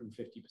 150%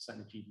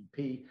 of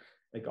GDP.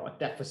 They've got a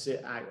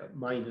deficit out at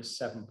minus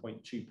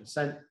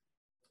 7.2%.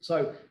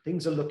 So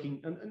things are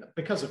looking, and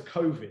because of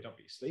COVID,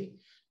 obviously,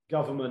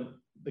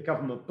 the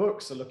government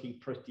books are looking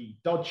pretty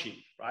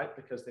dodgy, right?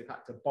 Because they've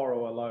had to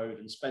borrow a load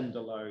and spend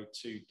a load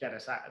to get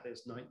us out of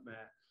this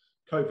nightmare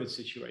COVID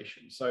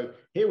situation. So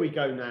here we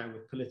go now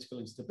with political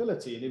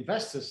instability, and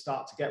investors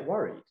start to get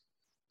worried.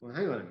 Well,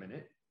 hang on a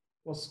minute,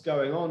 what's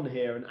going on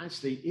here? And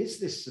actually, is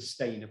this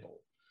sustainable?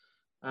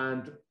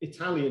 And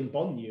Italian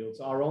bond yields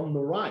are on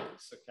the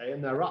rise, okay,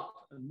 and they're up.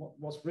 And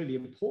what's really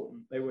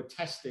important, they were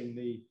testing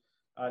the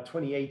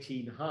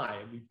 2018 high,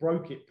 and we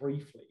broke it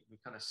briefly. We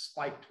kind of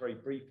spiked very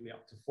briefly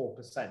up to 4%.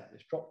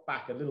 It's dropped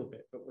back a little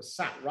bit, but we're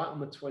sat right on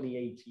the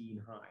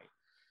 2018 high.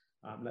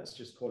 Let's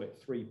just call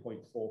it 3.4%,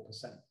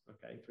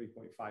 okay,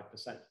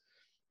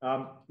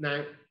 3.5%.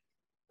 Now,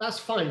 that's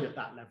fine at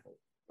that level.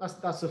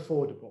 That's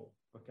affordable,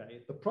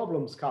 okay. The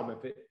problems come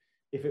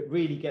if it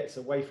really gets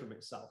away from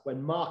itself.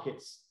 When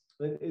markets,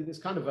 it's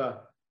kind of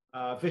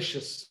a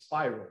vicious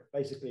spiral.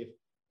 Basically,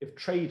 if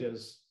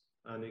traders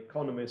and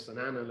economists and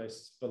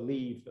analysts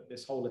believe that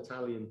this whole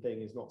Italian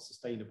thing is not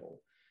sustainable,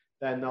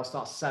 then they'll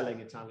start selling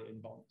Italian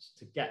bonds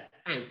to get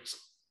out,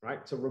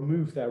 right? To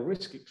remove their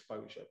risk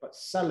exposure. But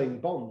selling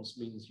bonds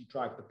means you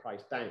drive the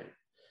price down.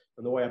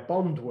 And the way a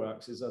bond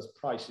works is as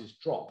prices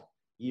drop,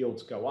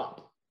 yields go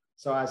up.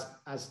 So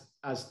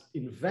as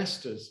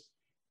investors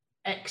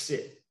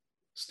exit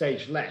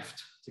stage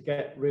left to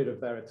get rid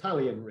of their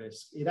Italian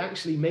risk, it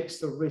actually makes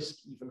the risk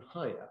even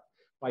higher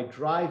by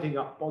driving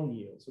up bond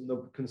yields. And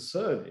the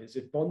concern is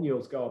if bond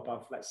yields go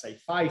above, let's say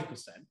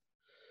 5%,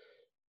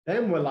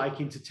 then we're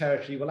like into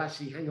territory, well,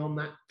 actually, hang on,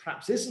 that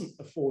perhaps isn't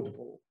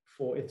affordable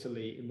for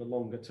Italy in the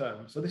longer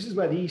term. So this is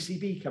where the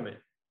ECB come in.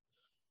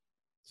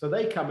 So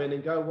they come in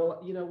and go,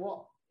 well, you know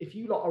what? If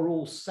you lot are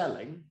all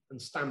selling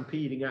and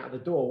stampeding out of the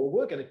door, well,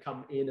 we're going to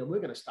come in and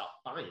we're going to start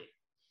buying.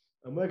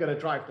 And we're going to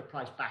drive the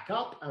price back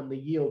up and the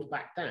yield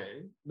back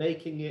down,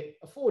 making it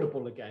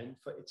affordable again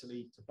for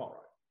Italy to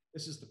borrow.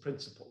 This is the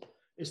principle.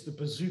 It's the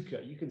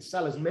bazooka. You can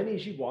sell as many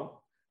as you want.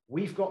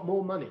 We've got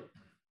more money.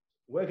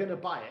 We're going to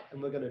buy it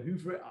and we're going to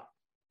hoover it up.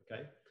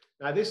 Okay.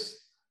 Now,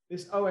 this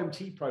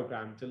OMT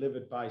program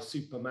delivered by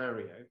Super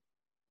Mario,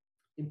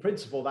 in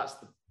principle, that's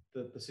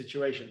the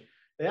situation.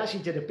 They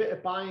actually did a bit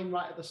of buying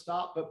right at the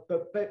start, but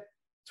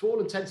to all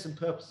intents and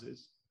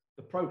purposes,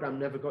 the program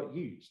never got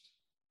used.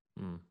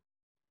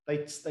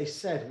 They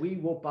said, we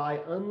will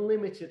buy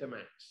unlimited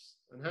amounts.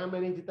 And how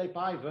many did they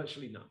buy?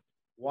 Virtually none.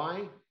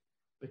 Why?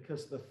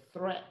 Because the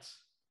threat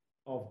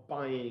of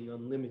buying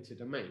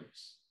unlimited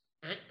amounts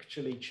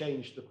actually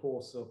changed the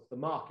course of the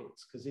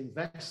markets, because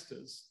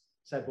investors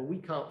said, well, we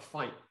can't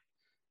fight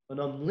an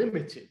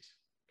unlimited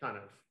kind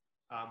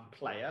of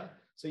player.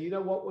 So you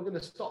know what? We're going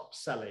to stop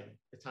selling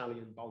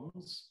Italian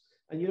bonds.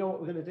 And you know what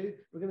we're going to do?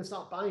 We're going to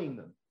start buying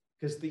them,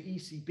 because the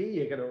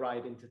ECB are going to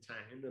ride into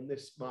town and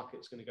this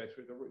market's going to go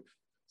through the roof.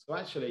 So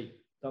actually,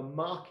 the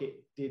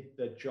market did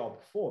the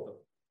job for them.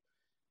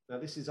 Now,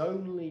 this is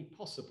only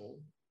possible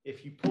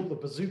if you pull the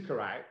bazooka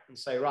out and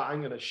say, right, I'm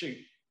going to shoot.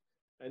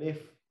 And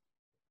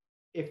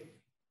if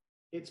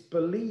it's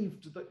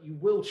believed that you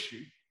will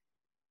shoot,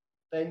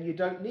 then you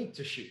don't need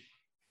to shoot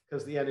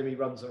because the enemy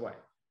runs away.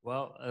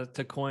 Well,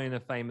 to coin a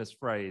famous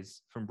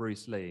phrase from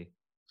Bruce Lee,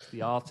 it's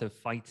the art of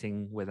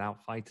fighting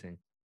without fighting.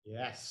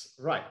 Yes,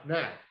 right.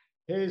 Now,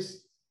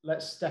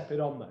 let's step it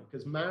on though,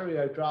 because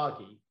Mario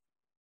Draghi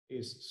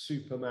is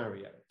Super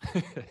Mario.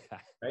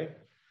 Okay?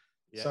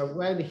 Yeah. So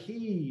when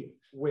he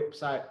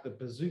whips out the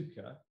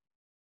bazooka,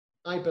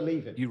 I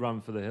believe it. You run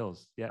for the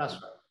hills. Yeah. That's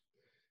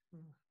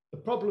right. The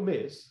problem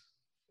is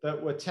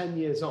that we're 10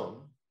 years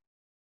on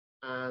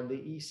and the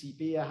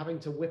ECB are having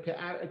to whip it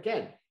out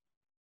again.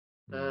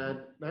 And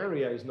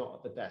Mario's not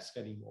at the desk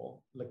anymore.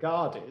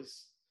 Lagarde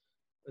is.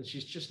 And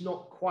she's just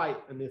not quite,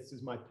 and this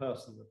is my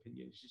personal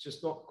opinion, she's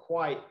just not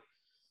quite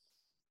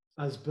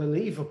as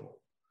believable.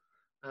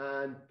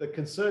 And the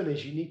concern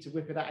is you need to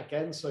whip it out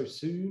again so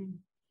soon.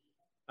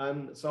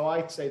 And so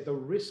I'd say the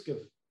risk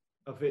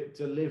of it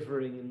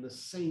delivering in the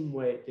same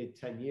way it did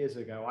 10 years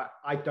ago,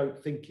 I don't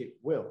think it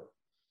will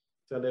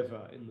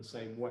deliver in the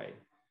same way.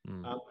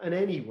 And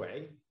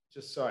anyway,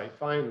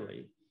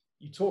 finally,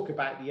 you talk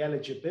about the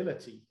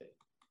eligibility thing,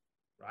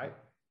 right?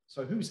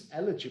 So who's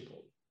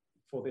eligible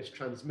for this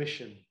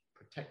transmission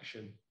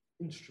protection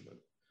instrument?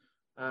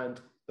 And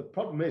the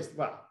problem is,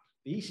 well,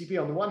 the ECB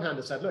on the one hand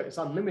has said, look, it's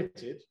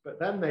unlimited, but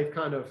then they've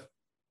kind of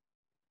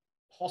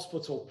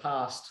hospital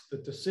passed the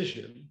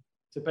decision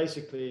to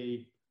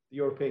basically the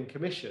European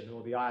Commission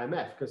or the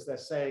IMF, because they're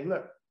saying,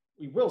 look,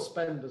 we will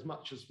spend as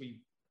much as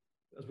we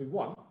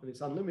want, and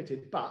it's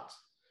unlimited, but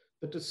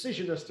the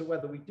decision as to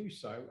whether we do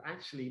so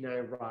actually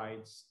now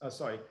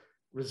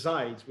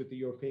resides with the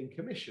European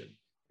Commission,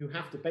 who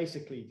have to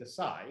basically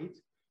decide,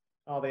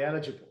 are they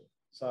eligible?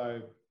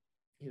 So,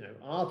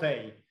 are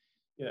they,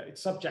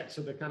 it's subject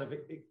to the kind of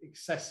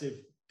excessive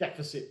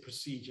deficit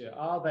procedure.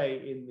 Are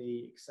they in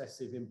the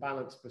excessive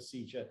imbalance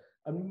procedure?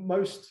 And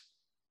most,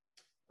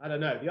 I don't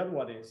know, the other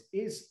one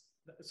is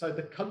so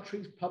the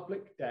country's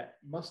public debt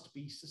must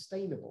be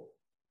sustainable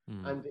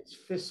and its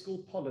fiscal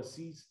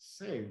policies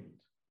sound.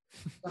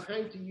 So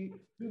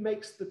who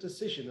makes the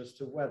decision as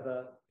to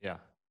whether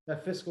their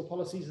fiscal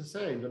policies are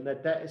sound and their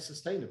debt is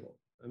sustainable?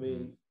 I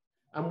mean,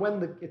 and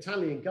when the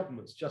Italian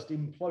government's just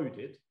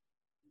imploded,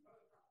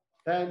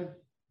 then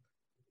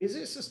is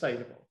it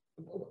sustainable?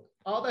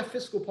 Are their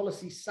fiscal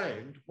policies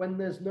sound when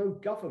there's no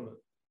government?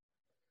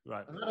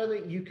 Right. And I don't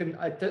think you can,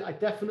 I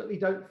definitely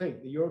don't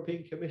think the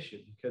European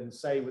Commission can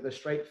say with a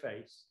straight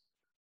face,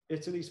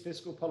 Italy's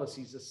fiscal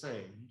policies are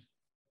sound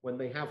when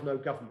they have no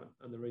government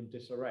and they're in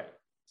disarray.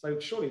 So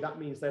surely that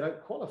means they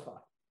don't qualify.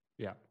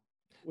 Yeah.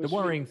 The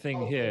worrying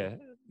thing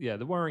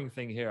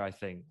here, I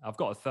think, I've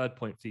got a third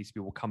point for ECB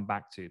we'll come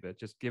back to, but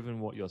just given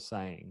what you're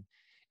saying,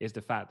 is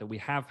the fact that we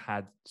have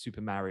had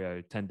Super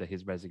Mario tender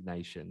his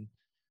resignation.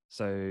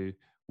 So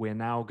we're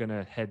now going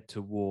to head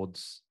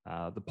towards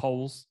the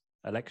polls,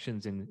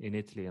 elections in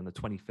Italy on the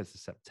 25th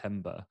of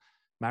September.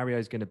 Mario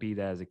is going to be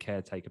there as a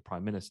caretaker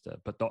prime minister,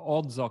 but the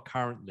odds are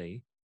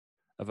currently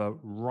of a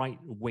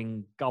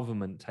right-wing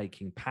government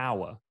taking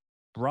power,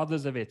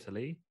 Brothers of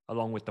Italy,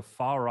 along with the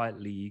far-right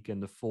League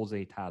and the Forza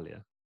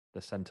Italia,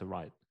 the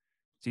centre-right.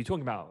 So you're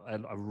talking about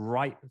a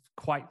right,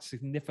 quite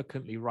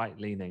significantly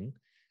right-leaning,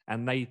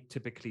 and they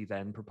typically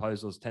then,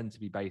 proposals tend to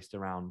be based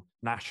around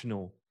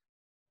national,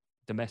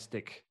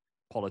 domestic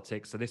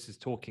politics. So this is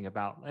talking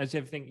about, as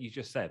everything you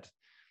just said,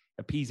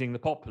 appeasing the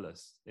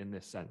populace in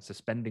this sense,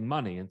 suspending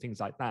money and things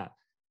like that.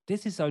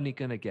 This is only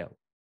going to get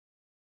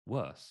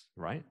worse,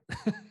 right?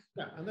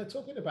 Yeah, and they're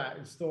talking about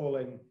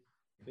installing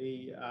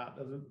the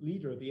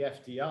leader of the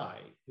FDI,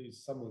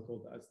 who's someone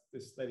called,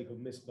 this lady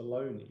called Miss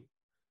Maloney.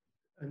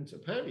 And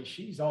apparently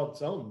she's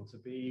odds on to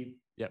be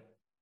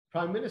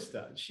prime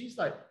minister. And she's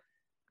like,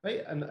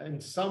 and in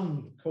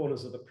some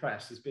corners of the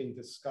press is being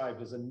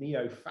described as a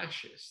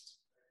neo-fascist.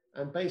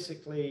 And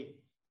basically,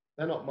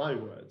 they're not my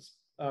words.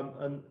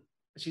 And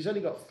she's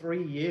only got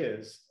 3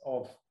 years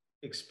of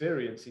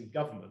experience in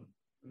government.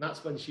 And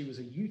that's when she was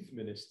a youth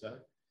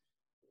minister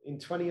in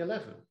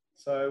 2011.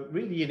 So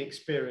really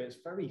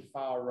inexperienced, very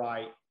far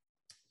right,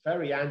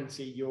 very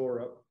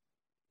anti-Europe.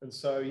 And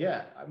so,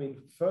 yeah, I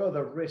mean,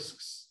 further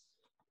risks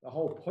the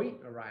whole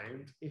point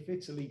around, if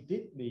Italy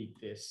did need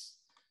this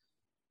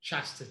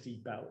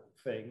chastity belt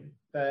thing,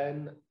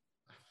 then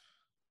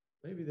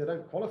maybe they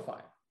don't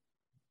qualify.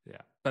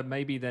 Yeah, but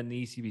maybe then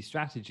the ECB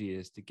strategy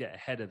is to get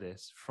ahead of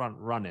this, front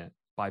run it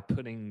by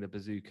putting the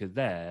bazooka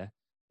there,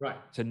 right?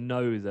 To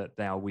know that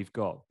now we've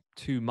got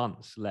 2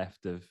 months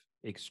left of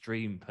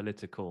extreme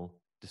political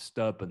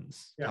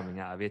disturbance coming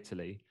out of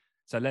Italy.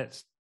 So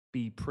let's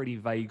be pretty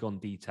vague on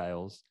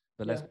details,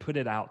 but let's put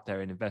it out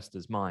there in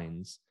investors'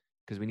 minds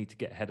because we need to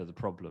get ahead of the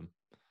problem.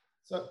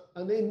 So,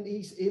 and in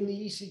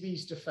the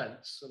ECB's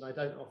defense, and I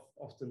don't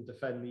often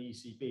defend the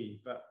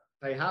ECB, but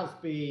they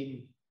have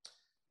been,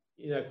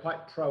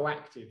 quite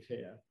proactive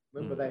here.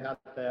 Remember, they had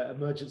their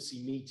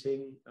emergency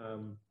meeting,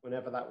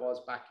 whenever that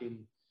was, back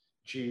in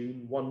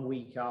June, 1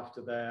 week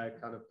after their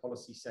kind of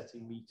policy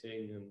setting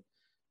meeting, and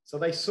so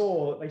they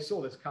saw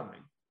this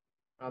coming,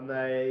 and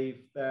they're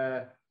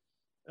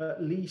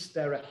at least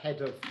they're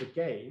ahead of the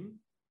game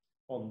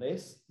on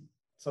this.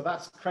 So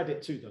that's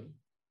credit to them.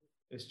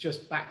 It's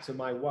just back to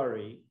my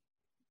worry.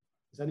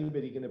 Is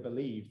anybody going to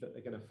believe that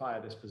they're going to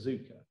fire this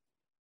bazooka?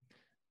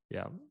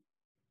 Yeah.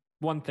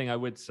 One thing I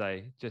would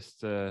say, just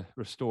to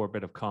restore a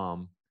bit of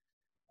calm,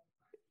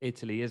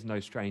 Italy is no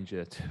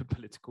stranger to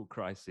political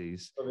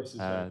crises.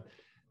 Oh,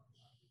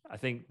 I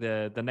think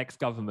the next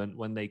government,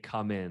 when they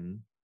come in,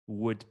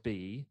 would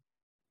be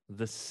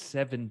the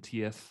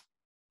 70th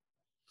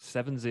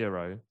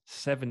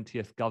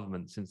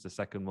government since the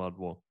Second World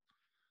War.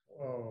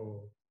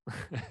 Oh.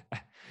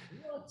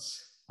 What?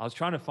 I was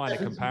trying to find a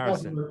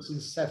comparison. In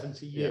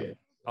 70 years. Yeah.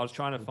 I was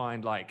trying to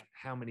find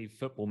how many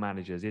football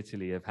managers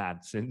Italy have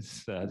had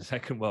since the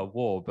Second World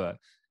War, but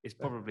it's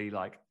probably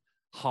like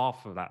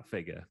half of that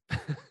figure.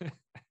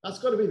 That's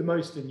got to be the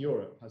most in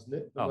Europe, hasn't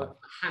it? It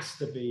has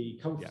to be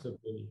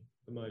comfortably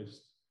the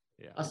most.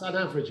 Yeah. That's an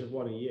average of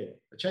one a year.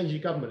 A change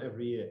of government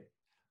every year.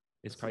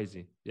 It's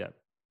crazy. Yeah.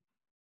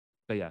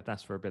 But yeah,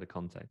 that's for a bit of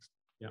context.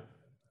 Yeah.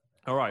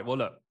 All right. Well,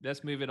 look,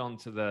 let's move it on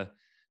to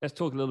let's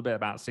talk a little bit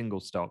about single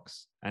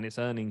stocks and its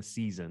earnings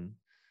season.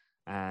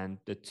 And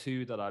the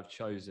two that I've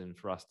chosen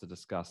for us to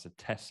discuss are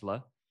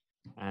Tesla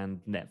and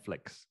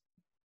Netflix.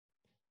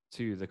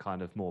 Two of the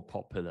kind of more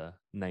popular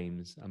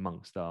names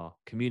amongst our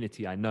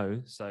community, I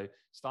know. So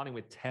starting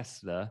with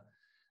Tesla,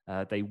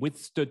 they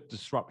withstood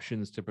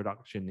disruptions to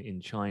production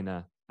in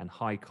China and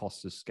high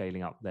costs of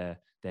scaling up their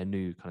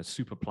new kind of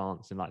super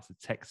plants in like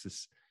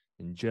Texas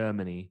and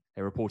Germany.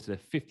 They reported a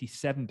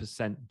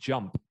 57%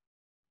 jump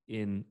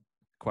in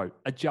quote,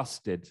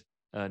 adjusted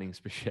earnings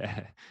per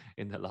share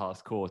in the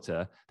last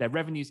quarter. Their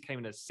revenues came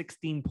in at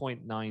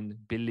 $16.9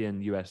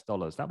 billion US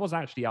dollars. That was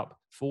actually up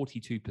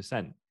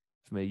 42%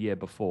 from a year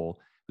before.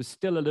 It was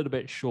still a little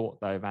bit short,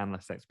 though, of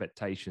analyst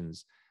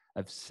expectations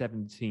of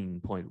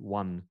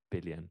 17.1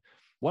 billion.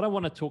 What I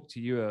want to talk to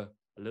you a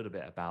little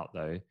bit about,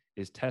 though,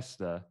 is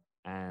Tesla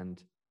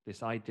and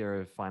this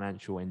idea of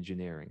financial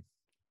engineering.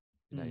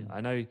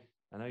 I know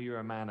you're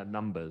a man of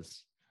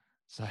numbers,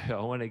 so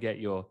I want to get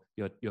your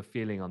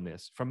feeling on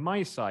this. From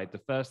my side, the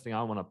first thing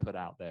I want to put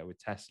out there with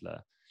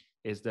Tesla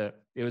is that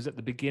it was at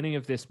the beginning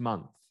of this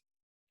month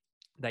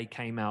they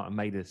came out and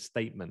made a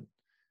statement,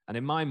 and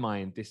in my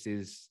mind, this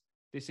is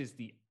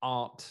the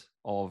art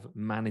of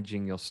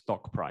managing your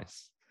stock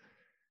price.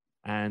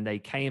 And they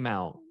came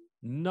out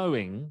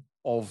knowing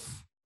of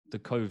the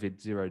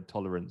COVID zero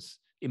tolerance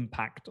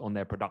impact on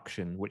their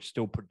production, which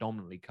still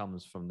predominantly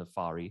comes from the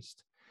Far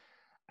East,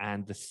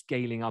 and the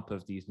scaling up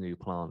of these new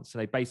plants. So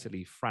they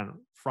basically front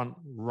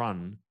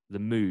run the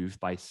move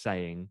by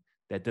saying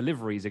their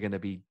deliveries are going to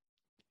be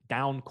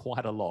down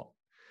quite a lot.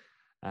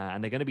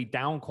 And they're going to be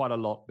down quite a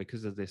lot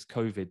because of this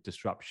COVID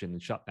disruption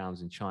and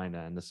shutdowns in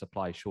China and the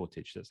supply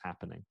shortage that's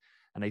happening.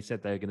 And they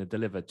said they're going to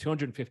deliver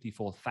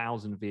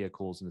 254,000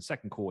 vehicles in the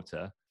second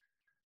quarter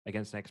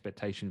against an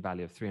expectation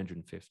value of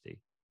 350.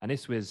 And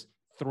this was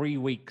 3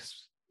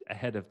 weeks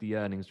ahead of the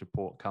earnings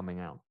report coming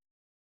out.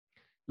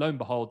 Lo and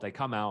behold, they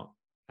come out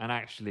and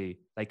actually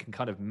they can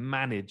kind of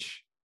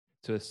manage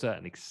to a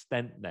certain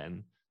extent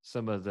then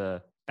some of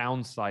the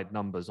downside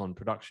numbers on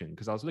production.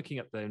 Because I was looking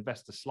at the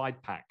investor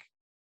slide pack,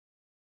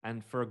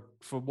 and for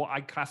what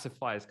I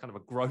classify as kind of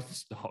a growth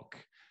stock,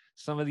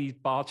 some of these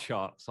bar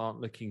charts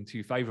aren't looking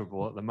too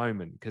favorable at the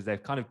moment because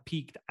they've kind of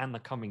peaked and are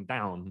coming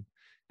down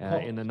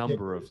in a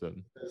number of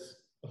them.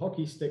 The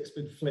hockey stick's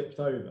been flipped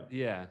over.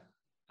 Yeah.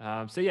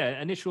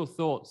 Initial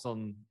thoughts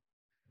on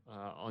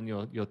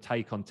your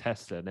take on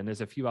Tesla. And then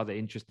there's a few other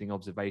interesting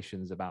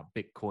observations about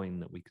Bitcoin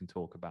that we can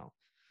talk about.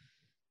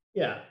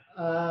 Yeah.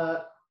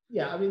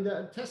 I mean,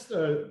 Tesla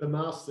are the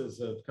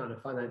masters of kind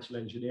of financial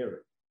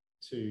engineering,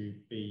 to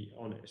be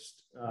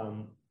honest.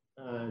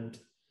 And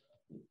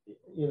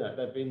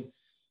they've been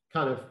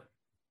kind of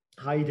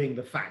hiding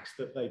the facts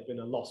that they've been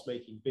a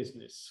loss-making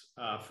business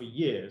for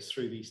years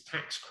through these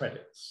tax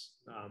credits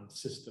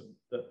system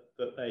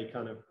that they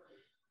kind of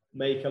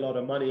make a lot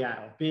of money out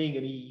of, being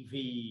an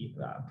EV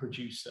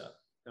producer.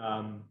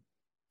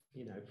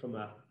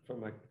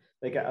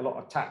 They get a lot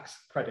of tax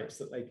credits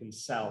that they can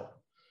sell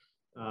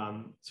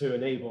to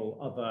enable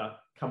other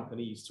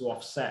companies to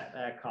offset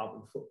their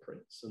carbon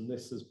footprints. And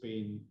this has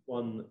been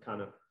one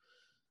kind of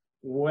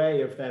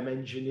way of them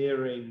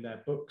engineering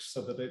their books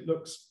so that it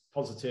looks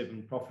positive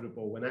and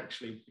profitable, when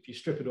actually, if you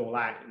strip it all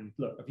out and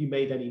look, have you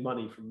made any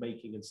money from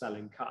making and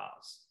selling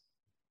cars?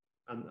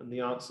 And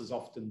the answer's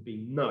often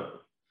been no.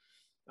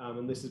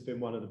 And this has been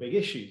one of the big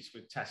issues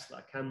with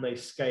Tesla. Can they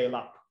scale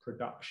up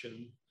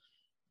production,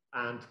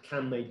 and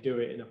can they do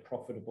it in a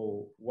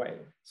profitable way?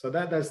 So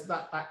there's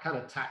that kind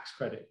of tax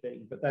credit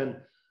thing. But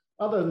then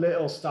other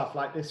little stuff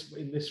like this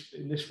in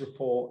this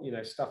report,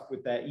 stuff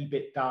with their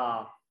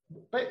EBITDA,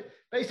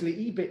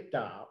 basically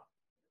EBITDA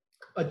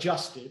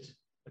adjusted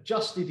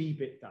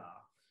EBITDA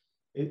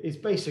is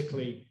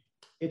basically,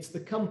 it's the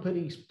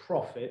company's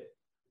profit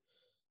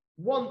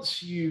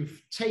once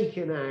you've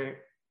taken out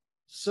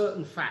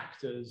certain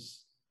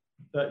factors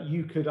that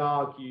you could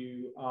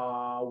argue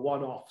are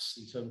one-offs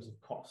in terms of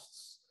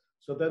costs.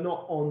 So they're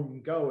not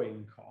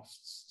ongoing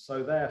costs.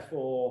 So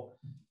therefore,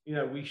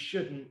 we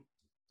shouldn't,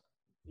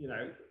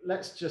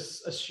 let's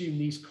just assume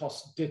these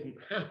costs didn't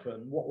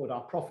happen. What would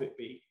our profit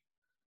be?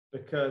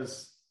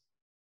 Because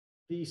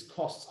these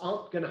costs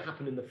aren't going to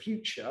happen in the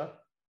future.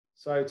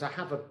 So to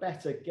have a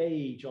better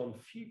gauge on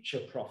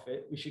future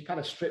profit, we should kind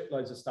of strip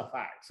loads of stuff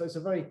out. So it's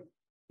a very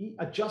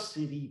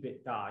adjusted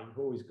EBITDA. You've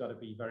always got to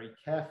be very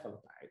careful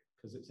about,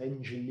 because it's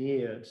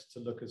engineered to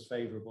look as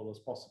favorable as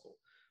possible.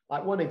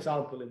 Like one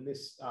example in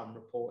this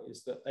report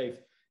is that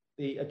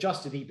the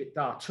adjusted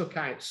EBITDA took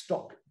out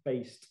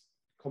stock-based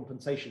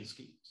compensation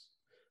schemes.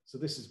 So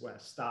this is where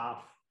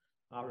staff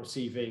are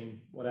receiving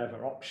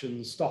whatever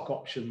options, stock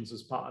options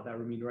as part of their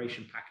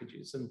remuneration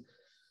packages. And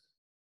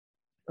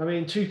I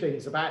mean, two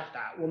things about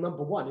that. Well,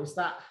 number one, is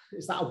that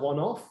a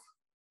one-off?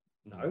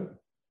 No.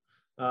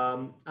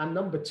 And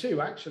number two,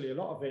 actually, a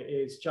lot of it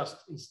is just,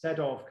 instead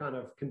of kind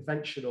of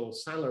conventional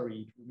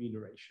salaried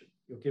remuneration,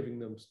 you're giving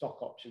them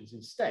stock options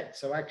instead.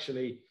 So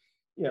actually,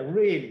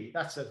 really,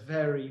 that's a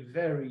very,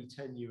 very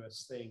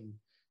tenuous thing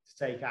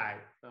to take out,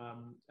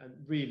 and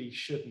really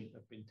shouldn't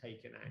have been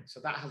taken out. So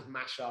that has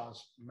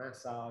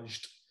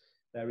massaged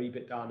their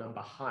EBITDA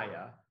number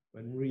higher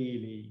when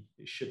really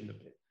it shouldn't have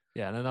been.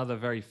 Yeah, and another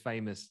very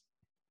famous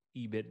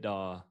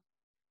EBITDA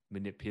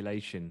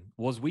manipulation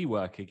was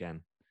WeWork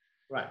again.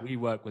 Right.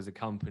 WeWork was a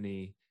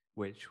company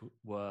which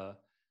were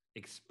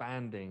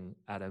expanding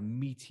at a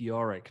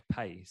meteoric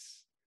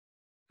pace,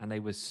 and they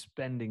were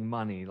spending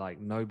money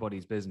like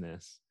nobody's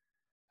business.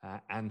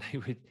 And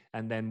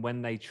then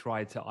when they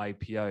tried to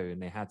IPO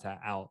and they had to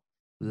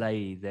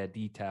lay their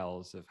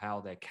details of how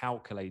they're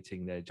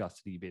calculating their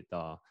adjusted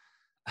EBITDA.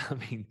 I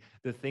mean,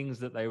 the things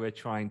that they were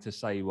trying to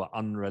say were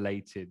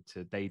unrelated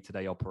to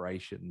day-to-day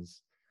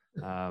operations,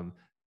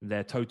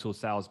 their total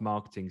sales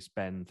marketing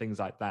spend, things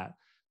like that.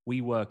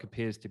 WeWork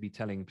appears to be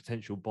telling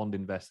potential bond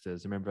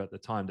investors, remember at the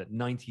time, that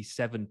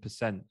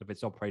 97% of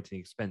its operating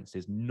expense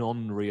is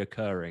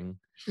non-reoccurring.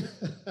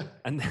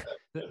 And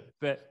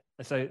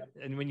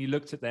when you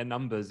looked at their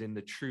numbers in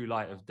the true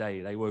light of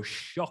day, they were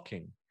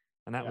shocking.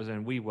 And that was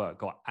when WeWork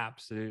got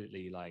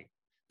absolutely, like,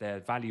 their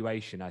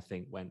valuation, I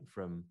think, went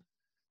from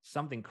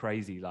something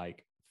crazy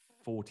like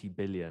 40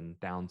 billion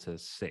down to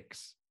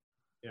 6.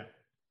 Yeah.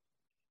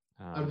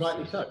 And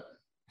rightly so.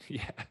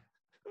 Yeah.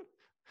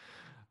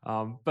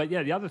 But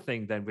yeah, the other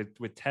thing then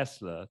with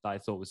Tesla that I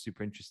thought was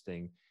super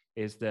interesting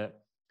is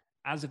that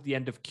as of the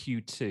end of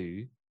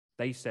Q2,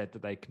 they said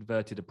that they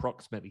converted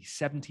approximately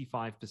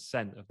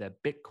 75% of their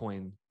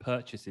Bitcoin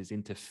purchases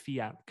into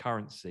fiat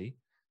currency.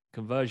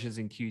 Conversions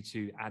in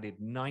Q2 added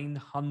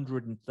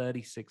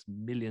 $936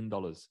 million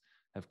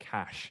of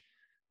cash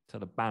to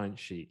the balance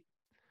sheet.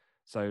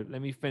 So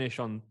let me finish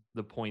on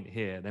the point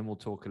here, then we'll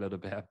talk a little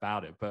bit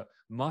about it. But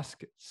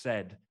Musk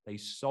said they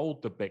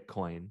sold the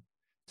Bitcoin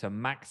to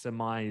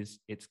maximize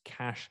its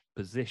cash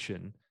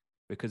position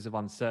because of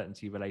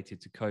uncertainty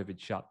related to COVID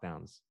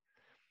shutdowns.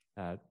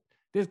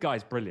 This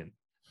guy's brilliant.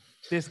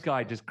 This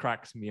guy just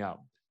cracks me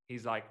up.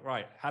 He's like,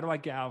 right, how do I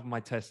get out of my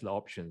Tesla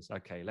options?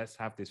 Okay, let's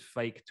have this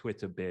fake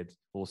Twitter bid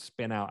or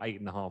spin out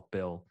 $8.5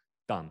 billion.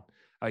 Done.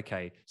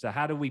 Okay, so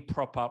how do we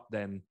prop up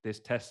then this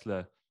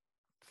Tesla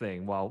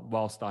thing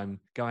whilst I'm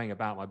going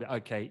about my bit?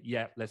 Okay,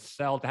 yeah, let's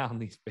sell down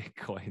these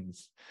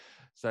Bitcoins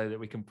so that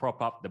we can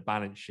prop up the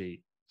balance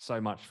sheet. So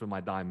much for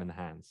my diamond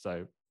hands.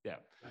 So yeah,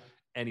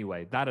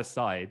 anyway, that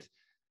aside,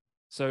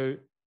 so a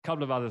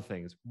couple of other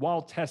things.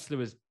 While Tesla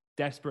was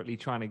desperately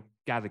trying to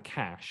gather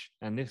cash,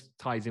 and this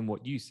ties in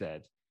what you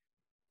said,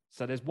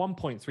 so there's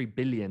 1.3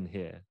 billion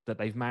here that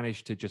they've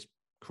managed to just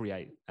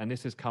create. And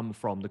this has come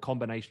from the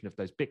combination of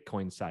those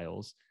Bitcoin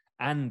sales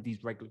and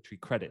these regulatory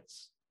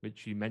credits,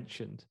 which you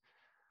mentioned.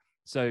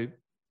 So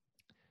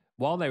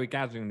while they were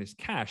gathering this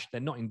cash,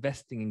 they're not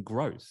investing in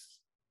growth.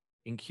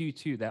 In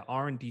Q2, their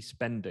R&D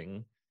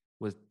spending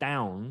was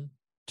down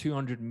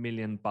 $200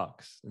 million.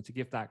 And to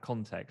give that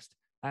context,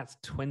 that's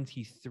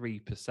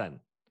 23%.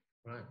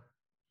 Right.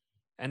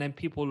 And then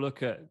people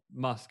look at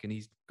Musk and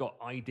he's got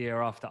idea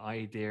after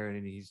idea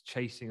and he's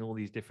chasing all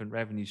these different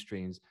revenue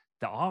streams.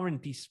 The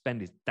R&D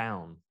spend is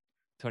down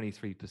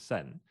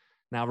 23%.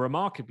 Now,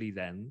 remarkably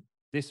then,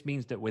 this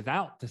means that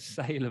without the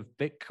sale of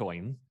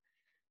Bitcoin,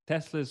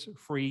 Tesla's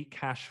free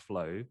cash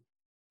flow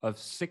of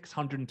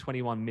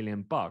 $621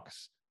 million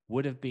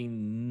would have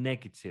been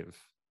negative.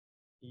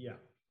 Yeah.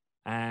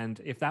 And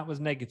if that was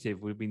negative,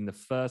 it would have been the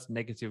first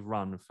negative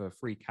run for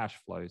free cash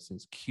flow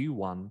since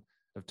Q1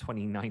 of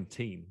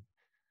 2019.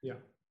 Yeah.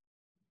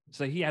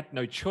 So he had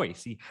no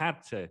choice. He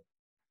had to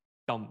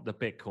dump the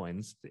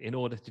Bitcoins in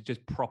order to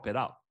just prop it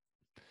up.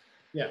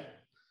 Yeah.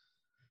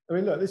 I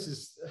mean, look, this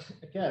is,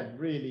 again,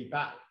 really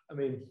bad. I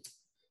mean,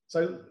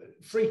 so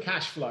free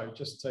cash flow,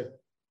 just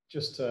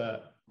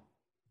to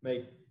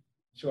make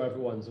sure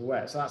everyone's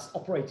aware. So that's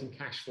operating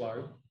cash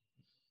flow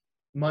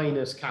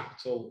minus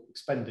capital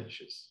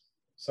expenditures.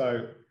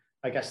 So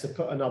I guess to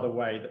put another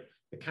way, that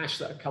the cash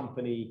that a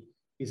company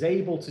is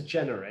able to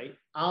generate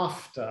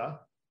after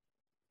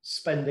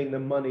spending the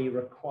money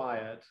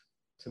required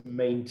to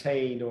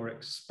maintain or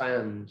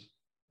expand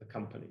the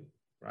company,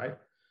 right?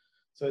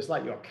 So it's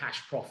like your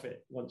cash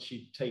profit once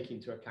you take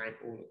into account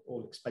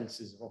all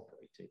expenses of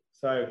operating.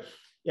 So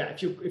yeah,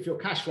 if you're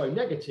cash flow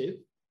negative,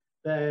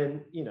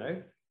 then, you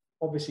know,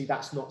 obviously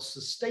that's not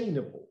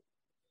sustainable.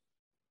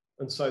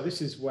 And so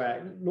this is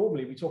where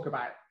normally we talk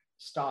about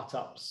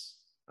startups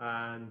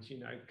and, you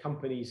know,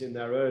 companies in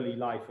their early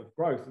life of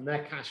growth and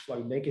their cash flow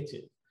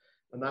negative.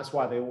 And that's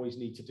why they always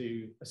need to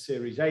do a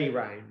Series A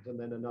round and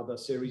then another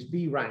Series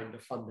B round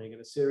of funding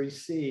and a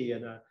Series C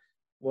and a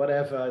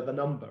whatever the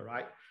number,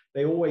 right?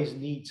 They always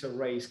need to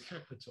raise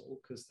capital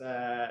because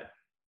they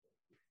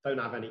don't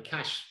have any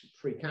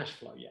free cash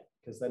flow yet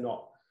because they're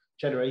not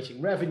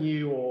generating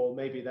revenue, or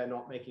maybe they're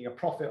not making a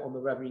profit on the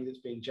revenue that's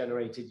being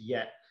generated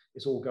yet.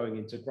 It's all going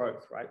into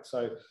growth, right?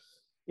 So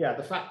yeah,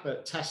 the fact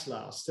that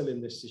Tesla are still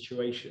in this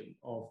situation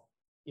of,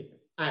 you know,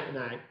 out and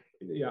out,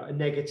 you know, a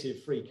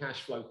negative free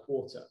cash flow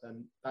quarter,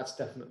 then that's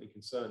definitely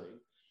concerning.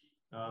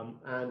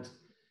 And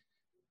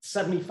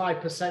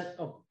 75%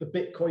 of the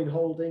Bitcoin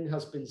holding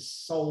has been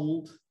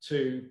sold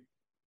to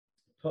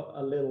put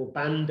a little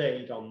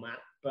band-aid on that.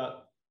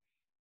 But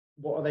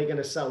what are they going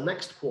to sell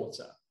next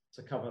quarter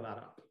to cover that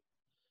up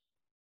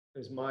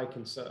is my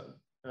concern.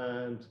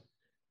 And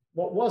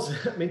what was,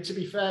 I mean, to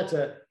be fair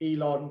to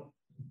Elon,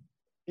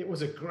 it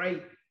was a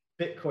great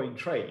Bitcoin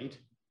trade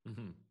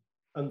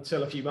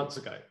until a few months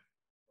ago.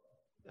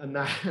 And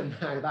now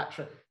that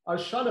I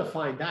was trying to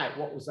find out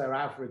what was their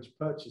average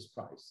purchase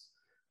price.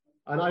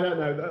 And I don't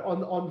know,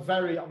 on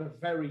a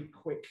very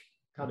quick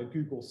kind of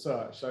Google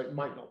search, so it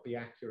might not be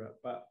accurate,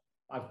 but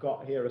I've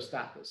got here a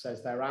stat that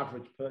says their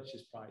average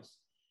purchase price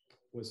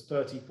was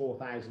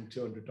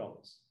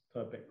 $34,200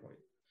 per Bitcoin.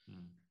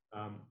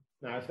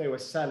 Now, if they were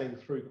selling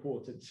through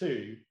quarter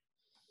two,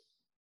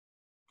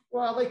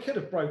 well, they could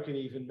have broken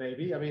even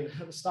maybe. I mean,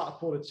 at the start of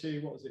quarter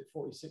two, what was it,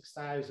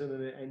 46,000,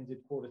 and it ended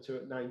quarter two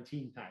at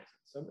 19,000.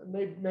 So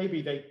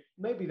maybe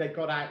they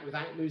got out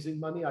without losing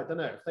money. I don't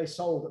know. If they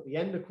sold at the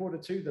end of quarter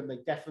two, then they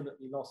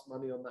definitely lost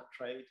money on that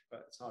trade,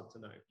 but it's hard to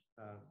know.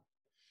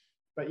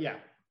 But yeah,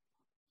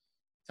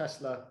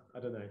 Tesla, I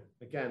don't know.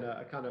 Again,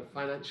 a kind of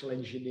financial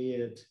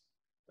engineered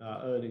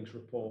earnings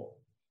report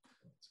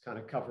to kind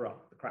of cover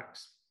up the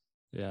cracks.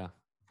 Yeah.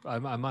 I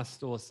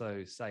must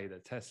also say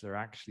that Tesla are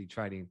actually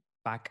trading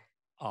back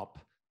up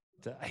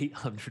to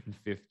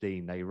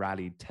 815. They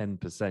rallied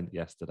 10%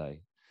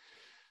 yesterday.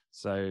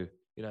 So,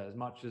 as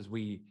much as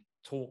we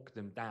talk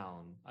them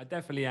down, I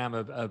definitely am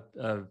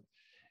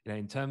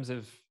in terms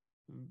of,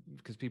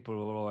 because people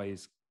will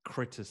always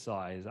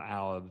criticize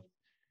our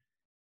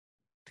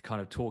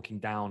kind of talking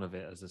down of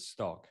it as a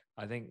stock.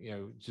 I think,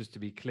 just to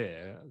be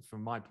clear,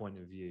 from my point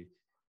of view,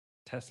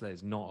 Tesla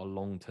is not a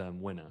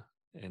long-term winner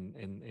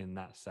in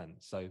that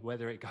sense. So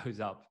whether it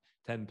goes up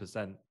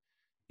 10%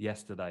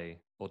 yesterday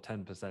or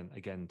 10%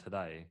 again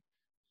today.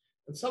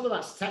 And some of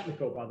that's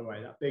technical, by the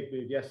way, that big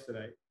move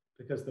yesterday,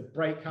 because the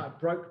breakout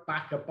broke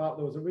back above.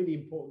 There was a really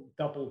important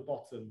double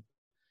bottom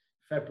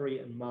February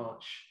and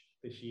March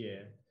this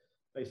year,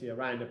 basically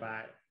around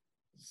about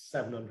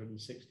 $760.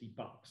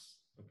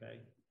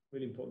 Okay,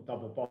 really important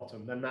double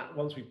bottom. Then that,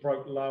 once we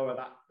broke lower,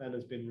 that then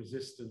has been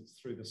resistance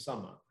through the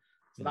summer.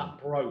 So that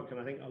broke, and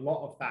I think a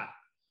lot of that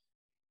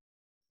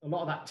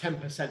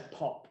 10%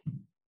 pop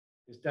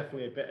is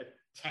definitely a bit of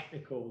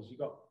technicals. You've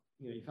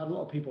had a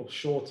lot of people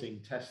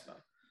shorting Tesla,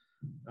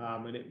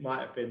 and it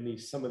might have been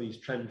some of these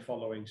trend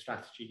following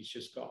strategies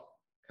just got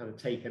kind of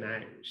taken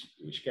out,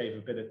 which gave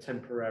a bit of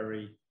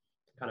temporary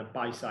kind of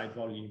buy side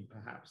volume,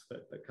 perhaps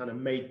that kind of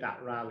made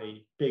that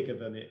rally bigger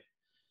than it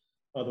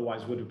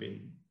otherwise would have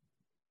been.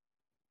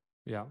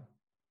 Yeah.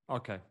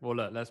 Okay. Well,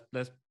 look, let's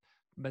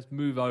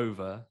move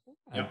over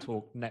and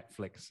talk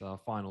Netflix, our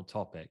final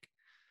topic.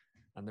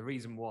 And the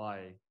reason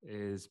why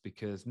is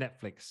because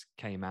Netflix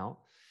came out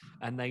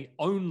and they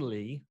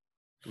only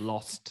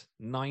lost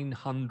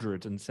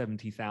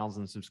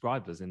 970,000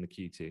 subscribers in the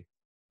Q2.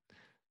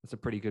 That's a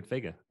pretty good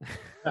figure.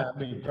 I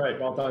mean, great.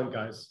 Well done,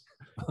 guys.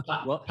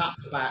 Pat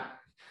the back.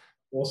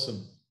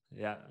 Awesome.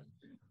 Yeah.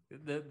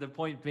 The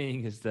point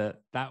being is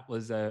that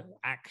was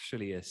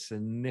actually a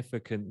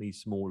significantly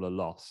smaller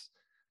loss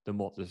than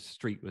what the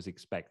street was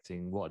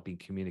expecting. What had been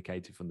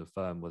communicated from the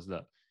firm was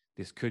that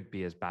this could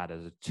be as bad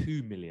as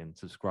 2 million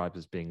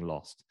subscribers being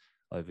lost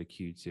over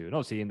Q2. And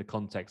obviously in the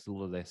context of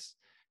all of this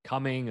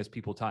coming as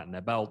people tighten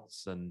their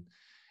belts and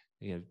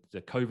the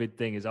COVID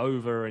thing is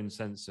over in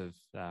sense of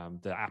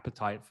the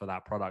appetite for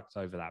that product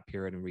over that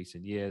period in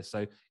recent years.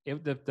 So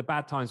the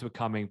bad times were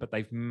coming, but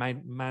they've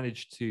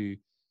managed to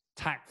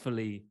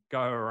tactfully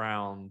go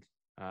around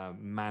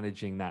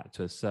managing that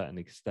to a certain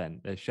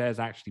extent. Their shares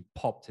actually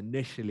popped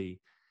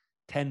initially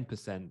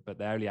 10%, but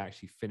they only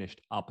actually finished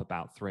up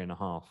about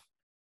 3.5%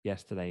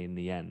 yesterday in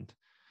the end.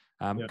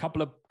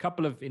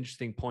 Couple of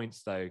interesting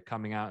points though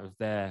coming out of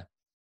their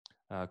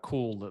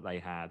call that they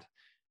had,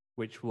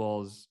 which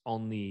was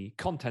on the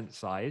content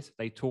side.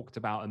 They talked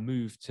about a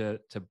move to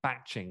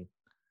batching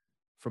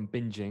from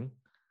binging,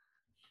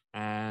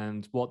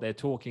 and what they're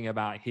talking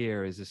about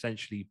here is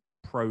essentially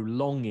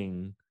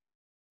prolonging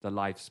the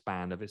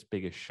lifespan of its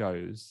biggest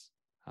shows.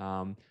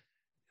 I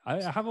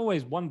have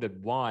always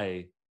wondered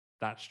why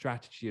that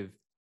strategy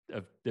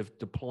of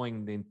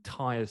deploying the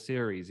entire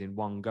series in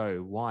one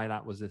go, why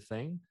that was a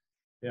thing.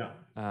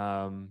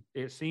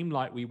 It seemed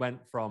like we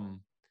went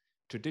from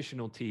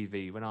traditional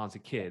TV when I was a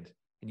kid,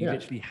 and you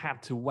literally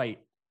had to wait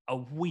a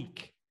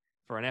week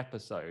for an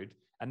episode,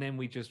 and then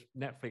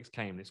Netflix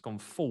came and it's gone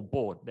full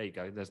board. There you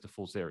go. There's the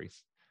full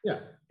series. Yeah,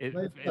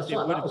 that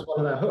was one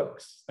of their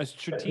hooks. A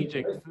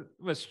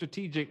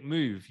strategic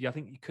move. I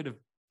think you could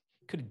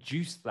have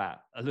juiced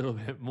that a little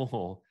bit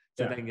more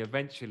to then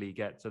eventually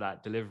get to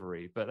that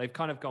delivery. But they've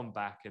kind of gone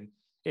back, and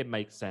it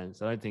makes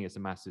sense. I don't think it's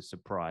a massive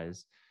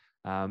surprise.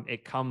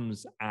 It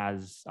comes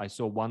as I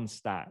saw one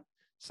stat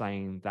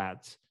saying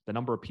that the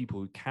number of people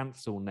who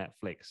cancel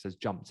Netflix has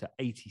jumped to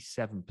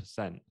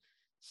 87%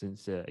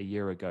 since a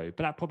year ago.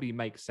 But that probably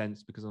makes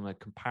sense because on a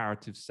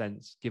comparative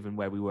sense, given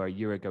where we were a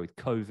year ago with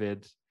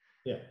COVID,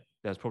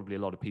 there's probably a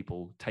lot of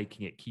people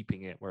taking it,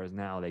 keeping it, whereas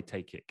now they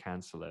take it,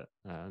 cancel it,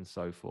 and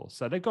so forth.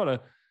 So they've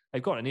got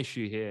an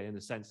issue here in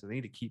the sense that they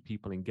need to keep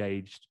people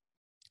engaged.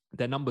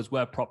 Their numbers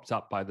were propped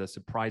up by the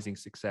surprising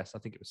success. I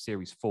think it was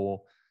Series 4,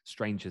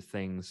 Stranger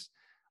Things.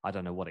 I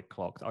don't know what it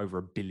clocked, over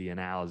 1 billion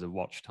hours of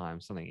watch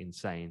time, something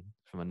insane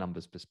from a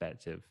numbers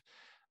perspective.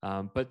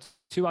 But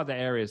two other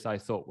areas I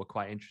thought were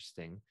quite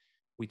interesting.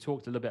 We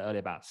talked a little bit earlier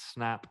about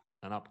Snap,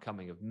 an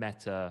upcoming of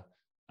Meta,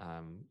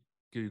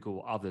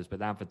 Google, others,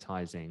 but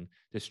advertising.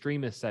 The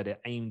streamer said it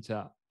aimed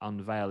to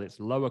unveil its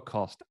lower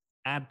cost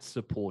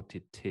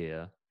ad-supported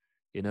tier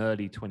in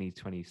early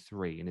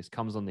 2023. And this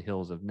comes on the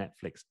heels of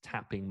Netflix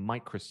tapping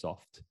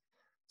Microsoft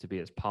to be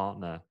its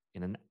partner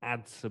in an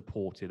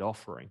ad-supported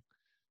offering.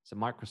 So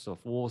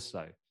Microsoft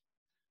also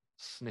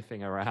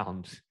sniffing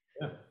around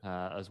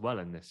as well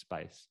in this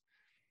space.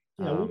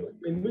 Yeah,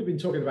 we've been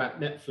talking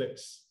about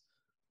Netflix.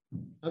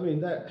 I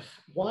mean,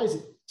 why is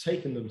it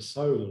taking them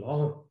so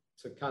long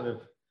to kind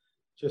of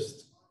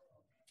just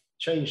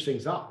change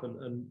things up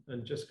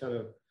and just kind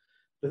of,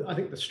 I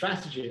think the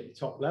strategy at the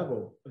top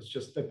level is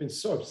just, they've been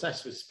so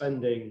obsessed with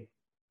spending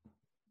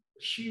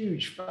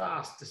huge,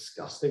 fast,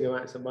 disgusting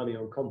amounts of money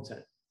on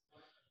content.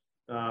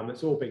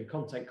 It's all been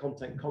content.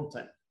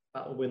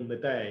 That'll win the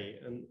day.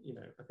 And, you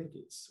know, I think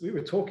we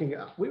were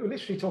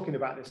literally talking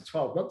about this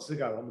 12 months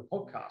ago on the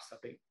podcast, I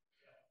think.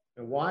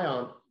 And why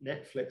aren't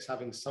Netflix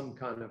having some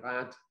kind of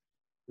ad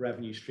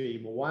revenue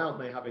stream, or why aren't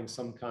they having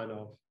some kind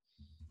of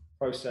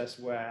process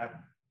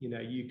where, you know,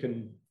 you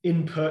can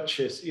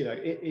in-purchase, you know,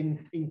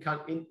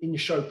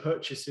 in-show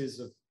purchases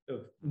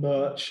of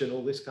merch and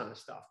all this kind of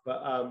stuff.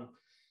 But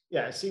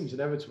yeah, it seems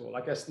inevitable.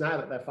 I guess now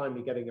that they're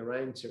finally getting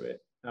around to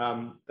it,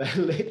 they're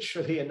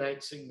literally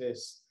announcing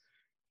this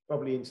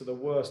probably into the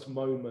worst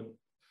moment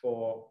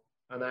for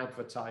an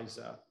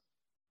advertiser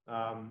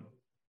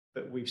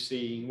that we've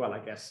seen, well, I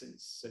guess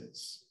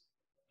since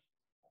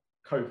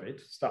COVID,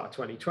 start of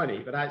 2020,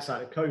 but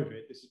outside of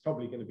COVID, this is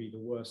probably going to be the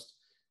worst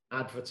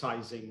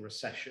advertising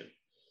recession,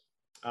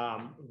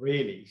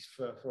 really,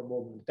 for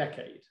more than a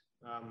decade.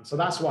 So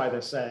that's why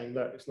they're saying,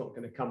 look, it's not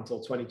going to come till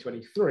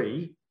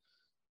 2023,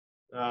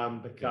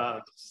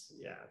 because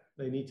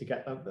they need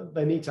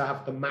to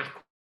have the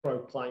macro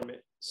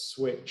climate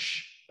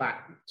switch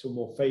back to a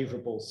more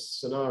favorable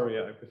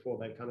scenario before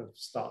they kind of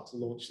start to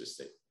launch this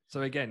thing.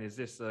 So again, is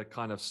this a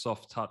kind of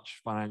soft touch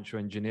financial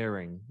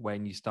engineering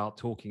when you start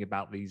talking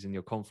about these in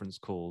your conference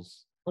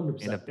calls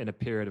 100%. in a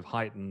period of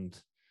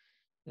heightened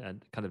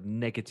and kind of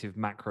negative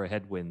macro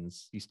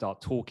headwinds? You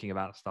start talking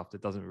about stuff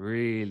that doesn't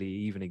really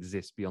even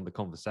exist beyond the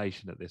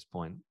conversation at this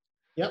point.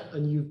 Yep,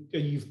 and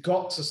you've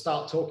got to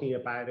start talking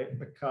about it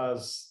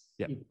because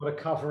you've got to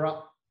cover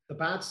up the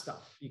bad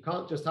stuff. You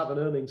can't just have an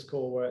earnings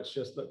call where it's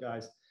just, look,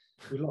 guys,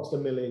 we lost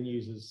 1 million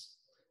users.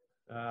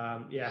 I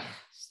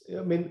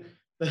mean,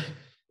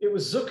 it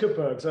was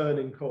Zuckerberg's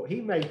earnings call. He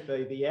made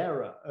the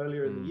error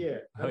earlier in the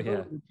year.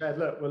 He said,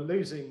 look, we're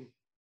losing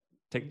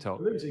TikTok.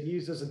 We're losing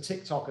users, and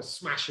TikTok is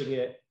smashing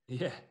it.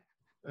 Yeah.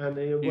 And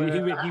he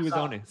was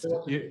honest.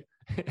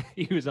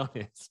 He was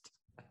honest.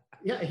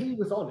 Yeah, he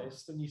was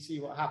honest, and you see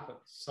what happens.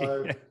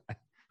 So,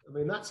 I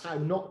mean, that's how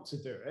not to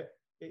do it.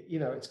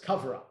 It's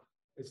cover up.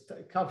 It's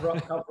cover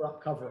up.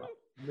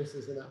 And this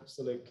is an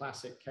absolute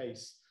classic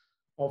case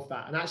of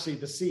that. And actually,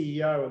 the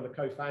CEO and the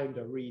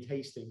co-founder, Reed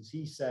Hastings,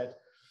 he said,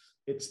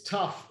 it's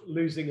tough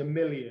losing 1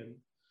 million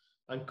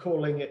and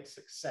calling it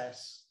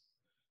success.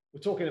 We're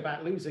talking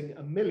about losing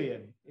 1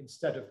 million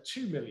instead of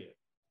 2 million.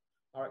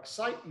 Our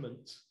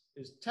excitement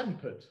is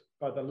tempered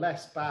by the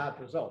less bad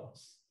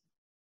results,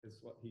 is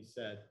what he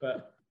said.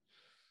 But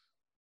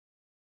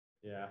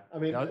yeah, I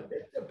mean,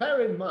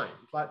 bear in mind,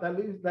 like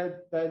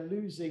they're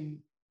losing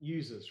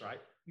users,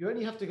 right? You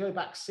only have to go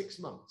back 6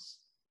 months.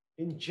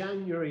 In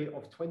January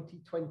of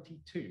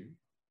 2022,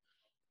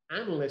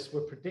 analysts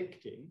were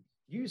predicting,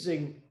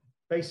 using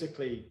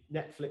basically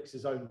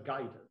Netflix's own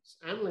guidance,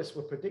 analysts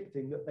were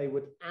predicting that they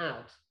would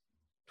add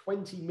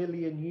 20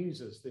 million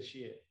users this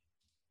year.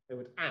 They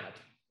would add.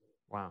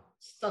 Wow.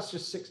 That's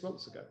just 6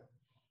 months ago.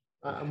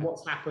 And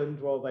what's happened?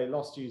 Well, they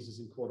lost users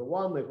in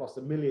Q1. They've lost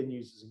 1 million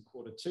users in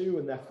Q2,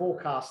 and they're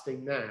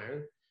forecasting now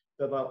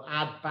that they'll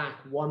add back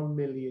 1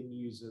 million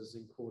users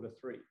in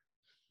Q3.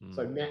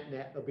 So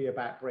net, they'll be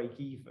about break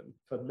even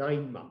for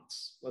 9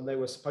 months when they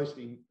were supposed to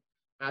be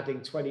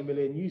adding 20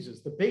 million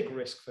users. The big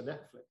risk for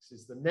Netflix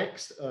is the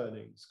next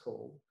earnings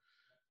call,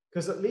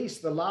 because at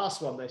least the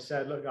last one, they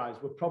said, look, guys,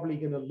 we're probably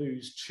going to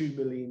lose 2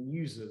 million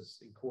users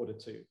in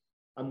Q2,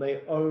 and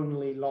they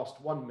only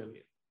lost 1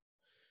 million.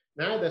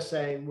 Now they're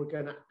saying we're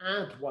going to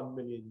add 1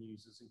 million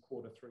users in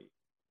Q3.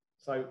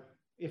 So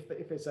if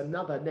it's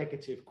another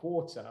negative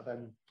quarter,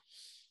 then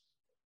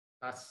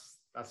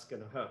that's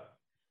going to hurt.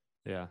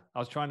 Yeah, I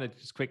was trying to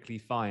just quickly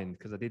find,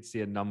 because I did see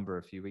a number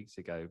a few weeks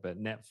ago,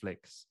 but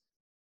Netflix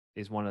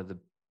is one of,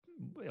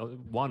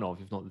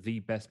 if not the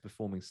best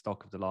performing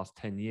stock of the last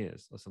 10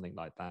 years or something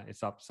like that.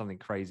 It's up something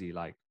crazy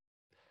like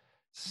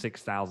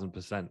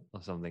 6,000%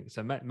 or something.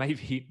 So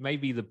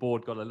maybe the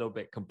board got a little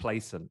bit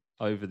complacent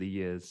over the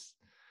years.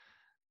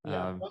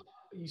 Yeah, well,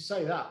 you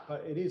say that,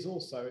 but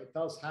it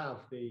does have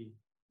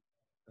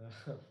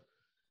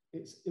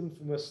it's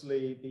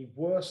infamously the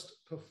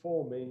worst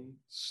performing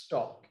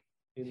stock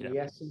in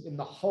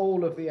the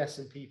whole of the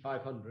S&P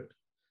 500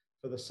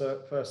 for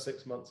the first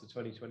 6 months of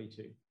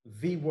 2022.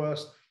 The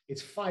worst.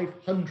 It's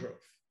 500th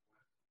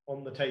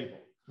on the table,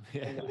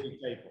 on the league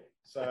table.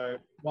 So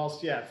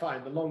whilst,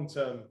 fine, the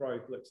long-term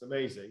growth looks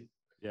amazing.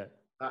 Yeah.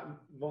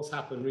 What's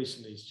happened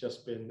recently has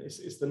just been,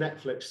 it's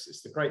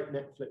the great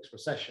Netflix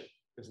recession,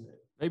 isn't it?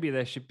 Maybe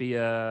there should be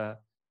a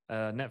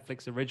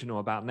Netflix original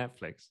about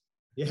Netflix.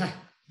 Yeah.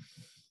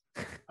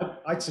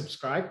 I'd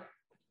subscribe.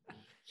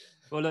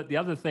 Well, look, the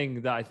other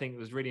thing that I think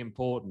was really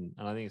important,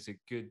 and I think it's a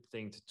good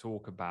thing to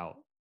talk about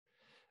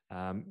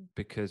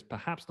because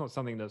perhaps not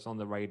something that's on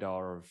the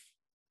radar of,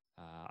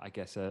 I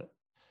guess, a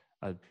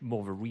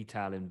more of a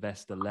retail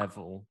investor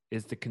level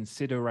is the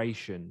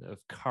consideration of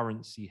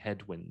currency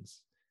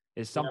headwinds.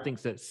 It's something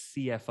that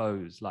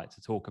CFOs like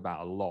to talk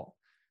about a lot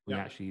when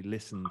you actually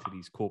listen to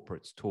these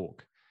corporates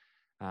talk.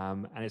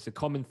 And it's a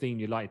common theme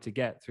you'd like to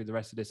get through the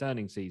rest of this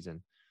earnings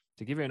season.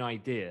 To give you an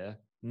idea,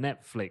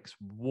 Netflix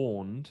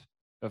warned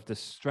of the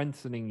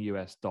strengthening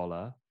US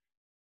dollar,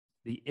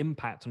 the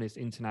impact on its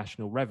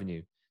international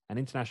revenue. And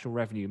international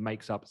revenue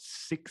makes up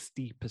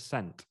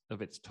 60%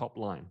 of its top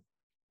line.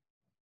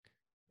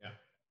 Yeah.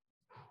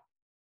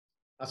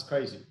 That's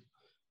crazy.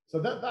 So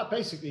that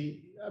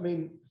basically, I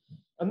mean,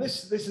 and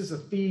this is a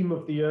theme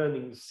of the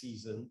earnings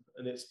season,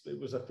 and it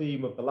was a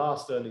theme of the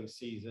last earnings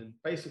season.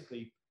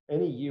 Basically,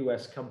 any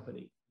US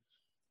company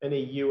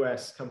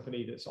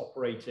that's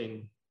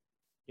operating,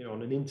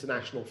 on an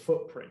international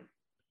footprint,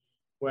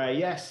 where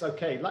yes,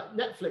 okay, like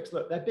Netflix,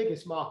 look, their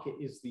biggest market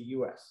is the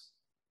US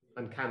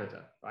and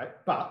Canada, right?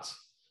 But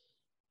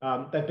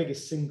their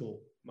biggest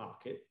single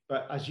market,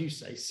 but as you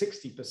say,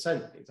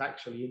 60% is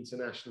actually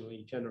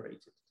internationally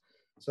generated.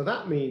 So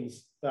that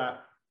means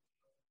that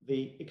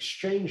the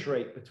exchange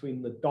rate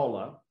between the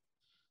dollar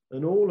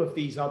and all of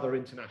these other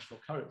international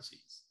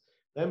currencies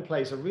then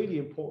plays a really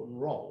important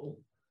role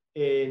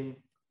in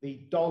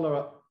the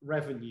dollar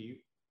revenue,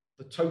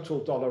 the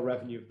total dollar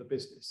revenue of the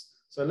business.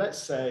 So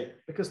let's say,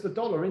 because the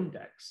dollar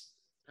index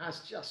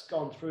has just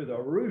gone through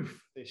the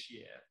roof this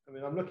year. I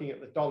mean, I'm looking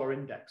at the dollar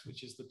index,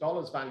 which is the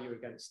dollar's value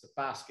against the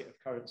basket of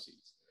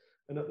currencies.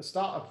 And at the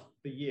start of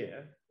the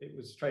year, it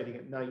was trading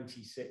at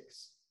 96.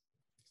 It's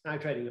now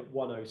trading at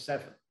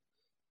 107.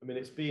 I mean,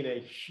 it's been a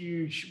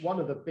huge, one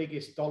of the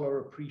biggest dollar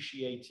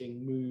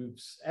appreciating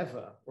moves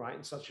ever, right,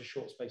 in such a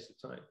short space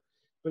of time.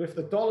 But if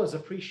the dollar's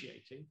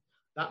appreciating,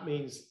 that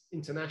means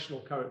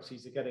international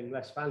currencies are getting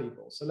less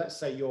valuable. So let's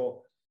say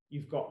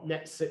you've got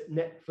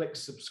Netflix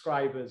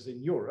subscribers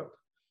in Europe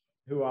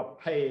who are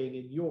paying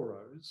in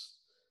euros,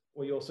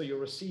 or you're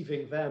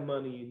receiving their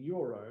money in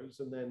euros,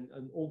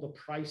 and all the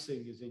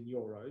pricing is in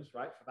euros,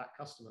 right, for that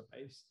customer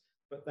base.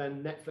 But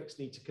then Netflix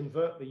need to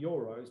convert the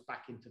euros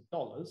back into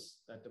dollars,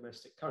 their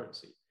domestic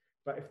currency.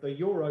 But if the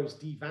euro's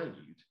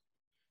devalued,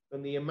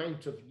 then the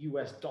amount of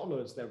US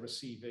dollars they're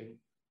receiving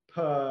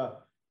per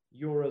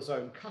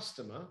Eurozone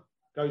customer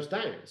goes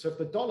down. So if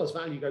the dollar's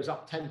value goes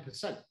up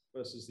 10%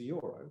 versus the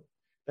euro,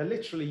 they're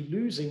literally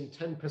losing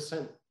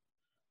 10%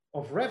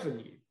 of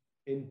revenue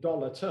in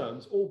dollar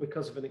terms, all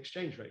because of an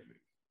exchange rate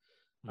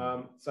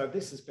move. So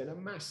this has been a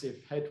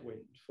massive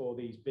headwind for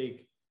these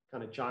big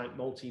kind of giant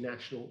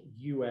multinational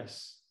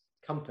US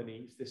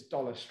companies. This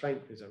dollar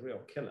strength is a real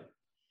killer.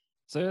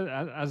 So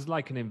as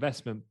like an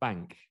investment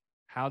bank,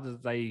 how do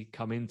they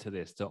come into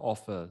this to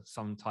offer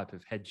some type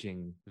of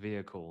hedging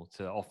vehicle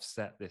to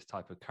offset this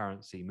type of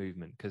currency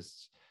movement?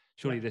 Because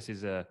surely this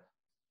is a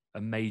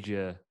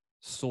major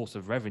source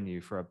of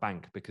revenue for a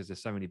bank because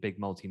there's so many big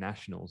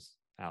multinationals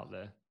out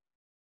there.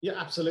 Yeah,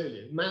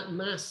 absolutely.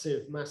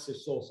 Massive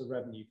source of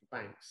revenue for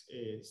banks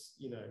is,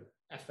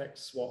 FX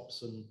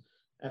swaps and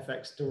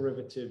FX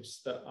derivatives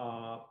that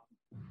are,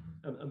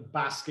 and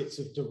baskets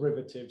of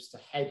derivatives to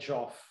hedge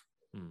off,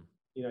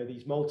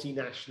 these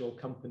multinational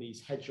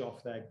companies hedge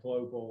off their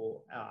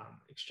global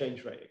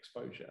exchange rate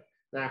exposure.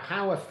 Now,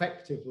 how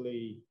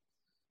effectively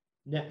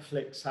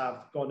Netflix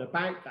have gone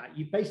about that,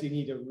 you basically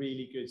need a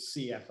really good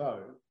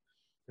CFO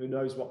who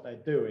knows what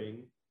they're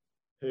doing,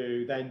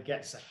 who then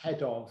gets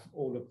ahead of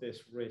all of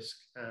this risk.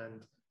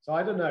 And so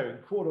I don't know, in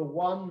quarter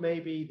one,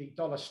 maybe the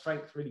dollar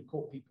strength really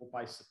caught people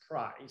by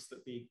surprise,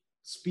 that the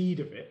speed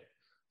of it.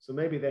 So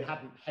maybe they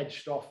hadn't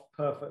hedged off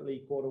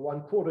perfectly quarter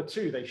one. Quarter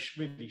two, they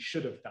really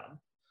should have done.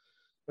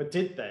 But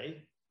did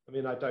they? I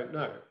mean, I don't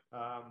know.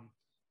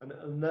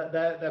 And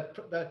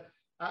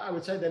I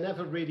would say they're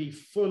never really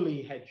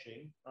fully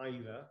hedging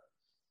either.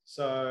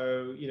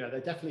 So, they're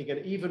definitely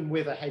going to, even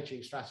with a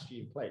hedging strategy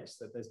in place,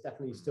 that there's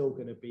definitely still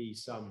going to be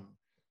some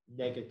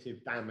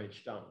negative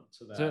damage done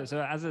to that.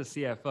 So as a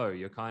CFO,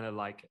 you're kind of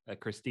like a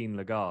Christine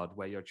Lagarde,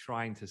 where you're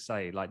trying to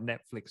say, like,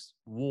 Netflix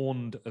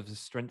warned of the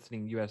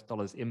strengthening US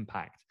dollar's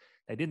impact.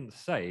 They didn't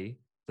say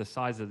the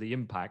size of the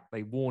impact.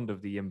 They warned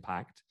of the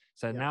impact.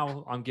 So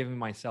now I'm giving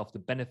myself the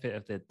benefit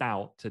of the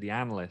doubt to the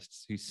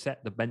analysts who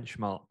set the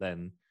benchmark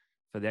then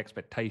for the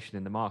expectation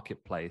in the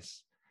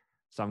marketplace.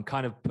 So I'm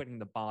kind of putting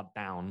the bar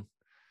down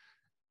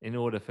in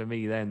order for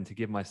me then to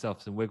give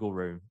myself some wiggle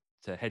room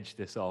to hedge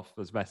this off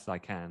as best I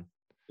can.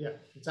 Yeah,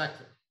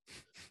 exactly.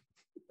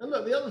 And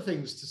look, the other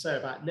things to say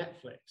about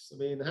Netflix, I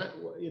mean,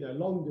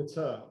 longer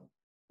term,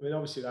 I mean,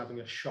 obviously they're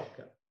having a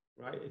shocker,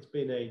 right? It's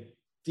been a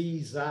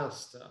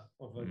disaster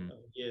of a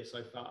year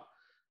so far.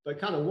 But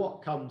kind of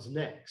what comes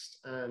next?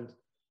 And,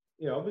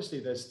 obviously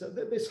there's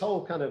this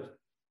whole kind of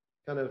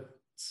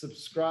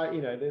subscribe,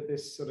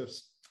 this sort of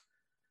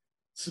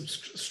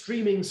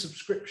streaming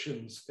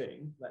subscriptions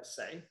thing, let's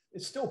say.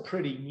 It's still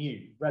pretty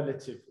new,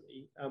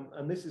 relatively.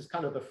 And this is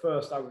kind of the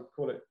first, I would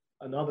call it,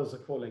 and others are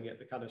calling it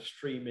the kind of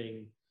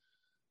streaming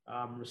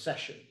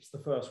recession. It's the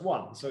first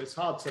one. So it's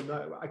hard to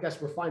know. I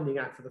guess we're finding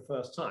out for the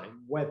first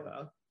time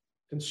whether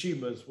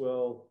consumers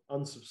will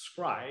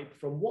unsubscribe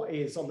from what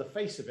is, on the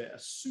face of it, a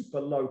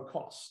super low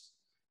cost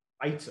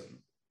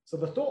item. So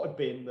the thought had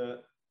been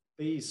that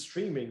these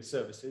streaming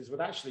services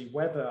would actually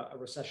weather a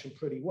recession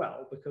pretty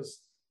well,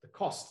 because the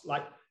cost,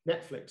 like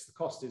Netflix, the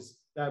cost is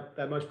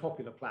their most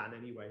popular plan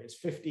anyway, is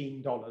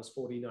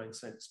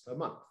 $15.49 per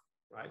month,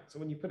 right? So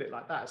when you put it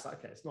like that, it's like,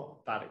 okay, it's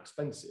not that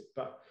expensive.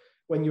 But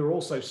when you're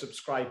also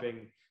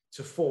subscribing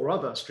to 4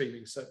 other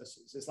streaming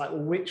services, it's like,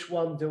 well, which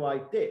one do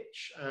I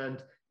ditch?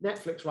 And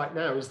Netflix right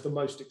now is the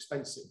most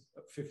expensive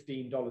at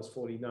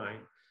 $15.49.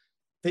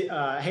 The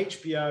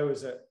HBO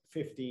is at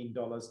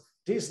 $15.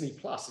 Disney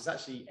Plus is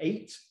actually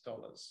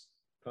 $8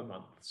 per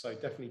month. So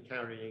definitely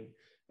carrying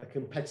a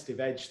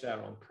competitive edge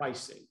there on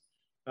pricing.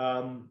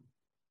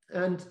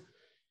 And,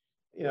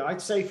 you know,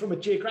 I'd say from a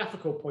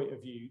geographical point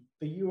of view,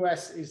 the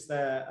US is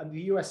there, and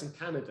the US and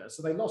Canada.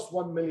 So they lost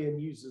 1 million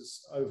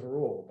users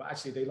overall, but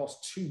actually they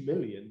lost 2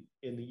 million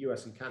in the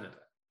US and Canada.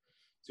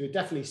 So you're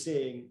definitely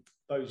seeing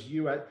those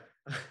US,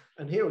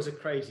 and here was a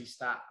crazy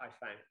stat I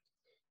found.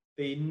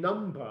 The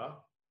number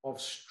of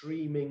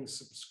streaming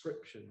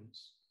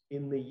subscriptions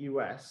in the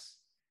US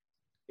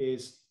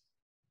is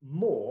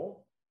more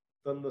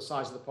than the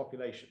size of the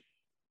population.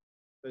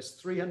 There's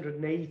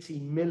 380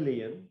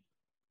 million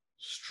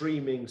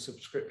streaming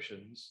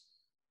subscriptions,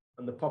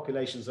 and the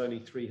population's only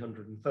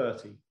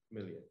 330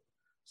 million.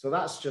 So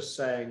that's just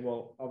saying,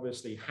 well,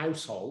 obviously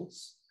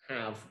households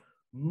have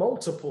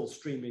multiple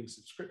streaming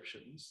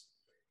subscriptions.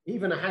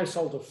 Even a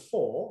household of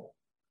 4,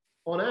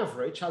 on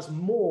average, has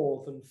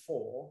more than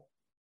 4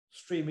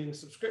 streaming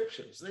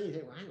subscriptions. Then you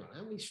think, well, hang on,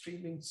 how many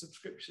streaming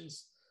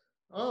subscriptions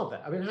are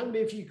there? I mean, how many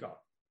have you got?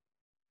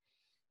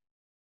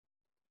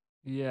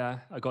 Yeah,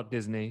 I got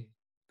Disney,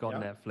 got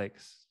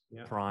Netflix,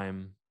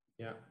 Prime,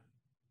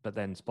 but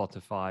then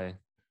Spotify.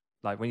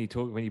 Like when you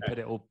put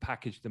it all,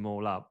 package them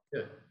all up.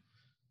 Yeah.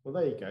 Well,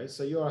 there you go.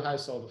 So you're a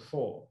household of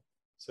 4.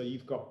 So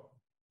you've got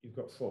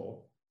 4.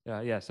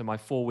 Yeah. So my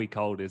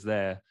 4-week-old is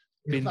there,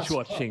 binge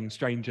watching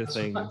Stranger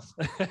Things.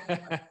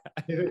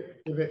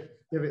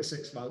 give it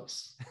 6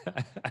 months.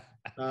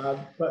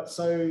 But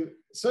so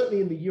certainly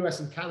in the US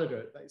and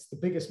Canada, it's the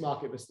biggest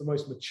market, but it's the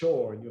most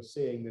mature, and you're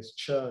seeing this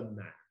churn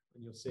now,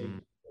 and you're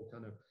seeing people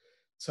kind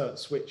of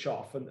switch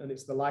off, and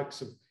it's the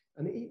likes of,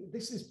 and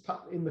this is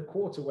in the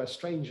quarter where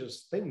Stranger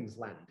Things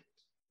landed,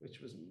 which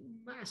was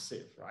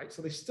massive, right?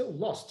 So they still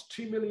lost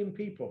 2 million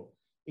people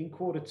in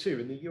quarter 2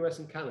 in the US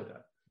and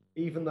Canada,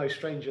 even though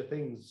Stranger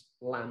Things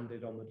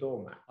landed on the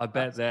doormat. I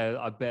bet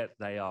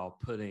they are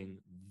putting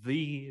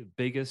the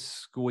biggest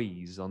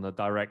squeeze on the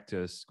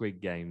director of Squid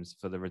Games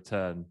for the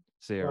return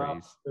series.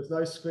 Well, there's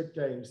no Squid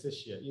Games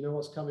this year. You know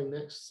what's coming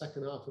next,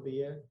 second half of the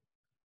year?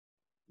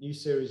 New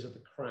series of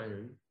The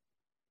Crown.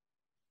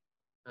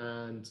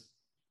 And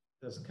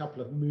there's a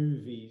couple of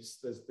movies.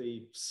 There's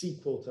the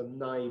sequel to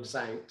Knives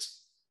Out.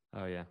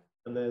 Oh, yeah.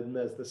 And then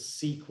there's the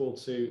sequel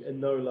to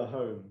Enola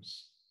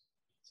Holmes.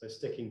 So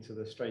sticking to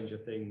the Stranger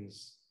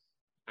Things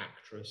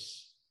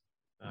actress.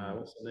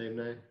 What's her name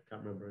now?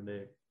 Can't remember her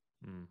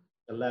name.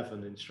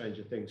 11 in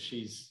Stranger Things.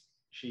 She's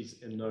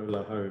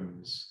Enola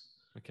Holmes.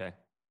 Okay.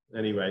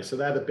 Anyway, so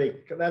they're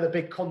the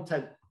big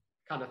content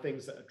kind of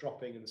things that are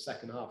dropping in the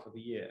second half of the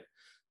year.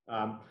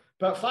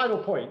 But final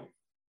point,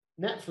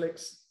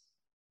 Netflix,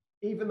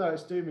 even though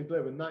it's doom and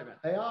gloom and nightmare,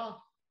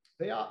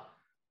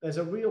 there's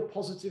a real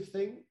positive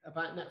thing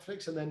about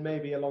Netflix, and then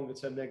maybe a longer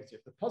term negative.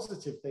 The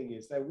positive thing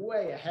is they're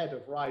way ahead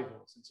of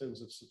rivals in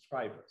terms of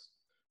subscribers.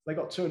 They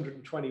got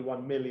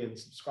 221 million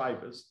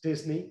subscribers,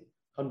 Disney,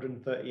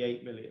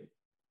 138 million.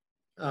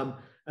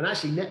 And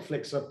actually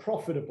Netflix are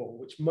profitable,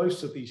 which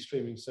most of these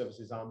streaming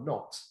services are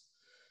not.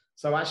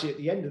 So actually at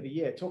the end of the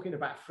year, talking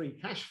about free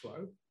cash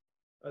flow,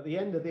 at the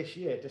end of this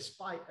year,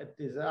 despite a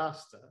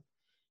disaster,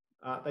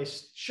 they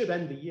should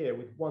end the year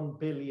with $1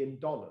 billion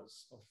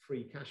of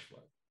free cash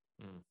flow,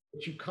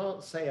 which you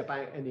can't say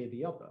about any of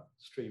the other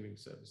streaming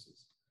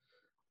services.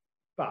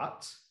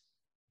 But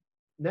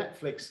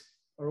Netflix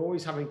are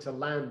always having to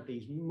land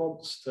these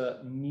monster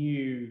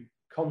new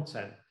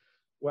content,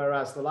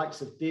 whereas the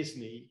likes of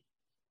Disney,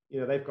 you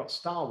know, they've got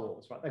Star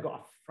Wars, right? They've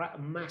got a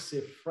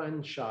massive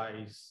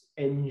franchise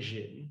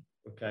engine,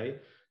 okay?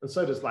 And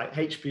so does like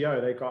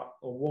HBO, they've got,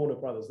 or Warner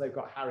Brothers, they've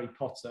got Harry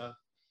Potter.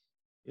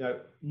 You know,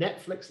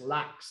 Netflix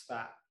lacks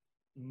that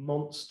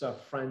monster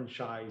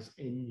franchise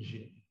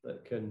engine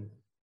that can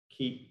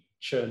keep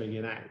churning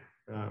it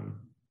out.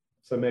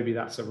 So maybe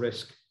that's a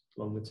risk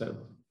longer term.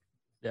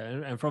 Yeah,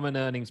 and from an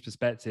earnings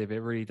perspective, it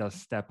really does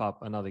step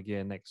up another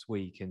gear next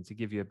week. And to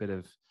give you a bit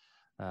of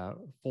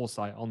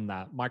foresight on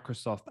that,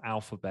 Microsoft,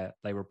 Alphabet,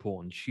 they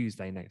report on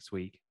Tuesday next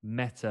week,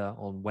 Meta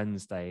on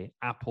Wednesday,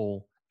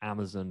 Apple,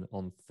 Amazon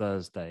on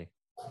Thursday,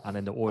 and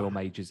then the oil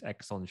majors,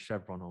 Exxon,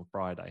 Chevron on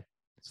Friday.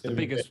 It's the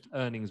biggest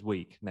earnings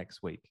week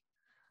next week.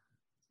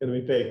 It's going to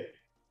be big.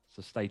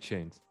 So stay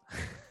tuned.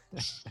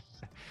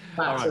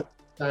 All right.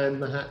 Down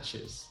the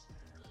hatches.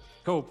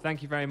 Cool.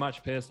 Thank you very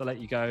much, Piers. I'll let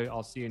you go.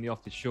 I'll see you in the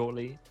office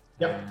shortly.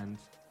 Yep. And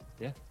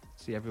yeah,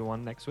 see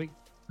everyone next week.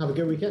 Have a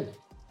good weekend.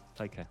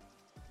 Take care.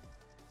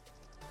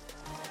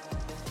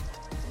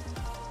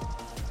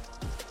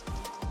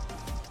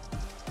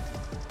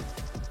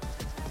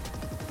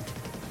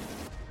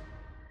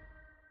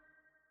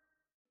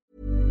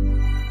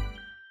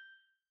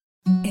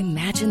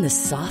 Imagine the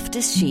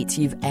softest sheets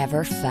you've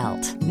ever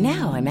felt.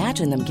 Now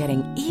imagine them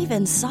getting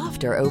even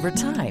softer over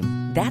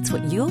time. That's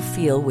what you'll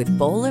feel with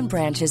Boll &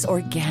 Branch's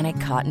organic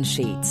cotton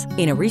sheets.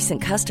 In a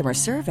recent customer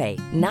survey,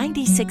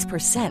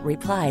 96%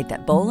 replied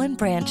that Boll &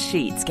 Branch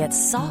sheets get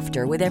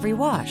softer with every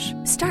wash.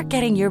 Start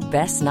getting your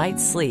best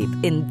night's sleep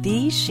in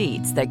these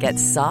sheets that get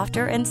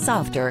softer and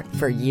softer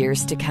for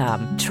years to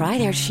come. Try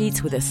their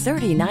sheets with a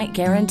 30-night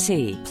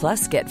guarantee.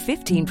 Plus, get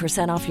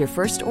 15% off your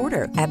first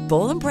order at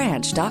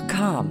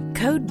bollandbranch.com.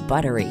 Code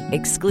BUTTERY.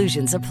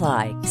 Exclusions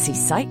apply. See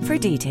site for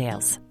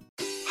details.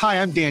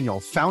 Hi, I'm Daniel,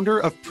 founder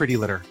of Pretty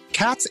Litter.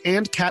 Cats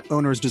and cat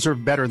owners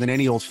deserve better than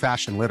any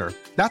old-fashioned litter.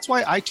 That's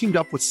why I teamed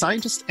up with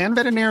scientists and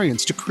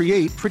veterinarians to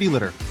create Pretty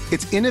Litter.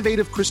 Its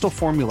innovative crystal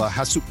formula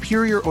has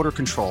superior odor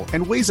control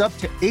and weighs up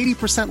to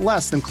 80%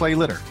 less than clay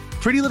litter.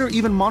 Pretty Litter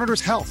even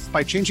monitors health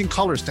by changing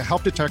colors to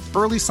help detect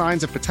early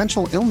signs of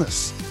potential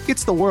illness.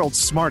 It's the world's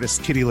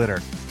smartest kitty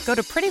litter. Go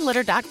to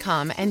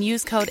prettylitter.com and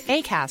use code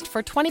ACAST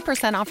for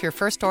 20% off your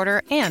first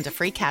order and a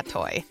free cat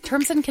toy.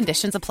 Terms and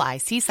conditions apply.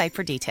 See site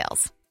for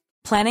details.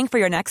 Planning for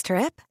your next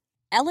trip?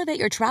 Elevate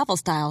your travel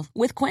style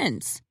with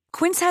Quince.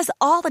 Quince has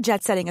all the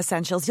jet-setting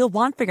essentials you'll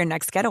want for your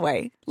next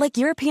getaway, like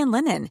European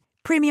linen,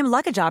 premium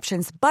luggage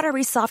options,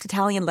 buttery soft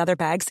Italian leather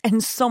bags,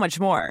 and so much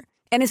more.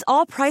 And is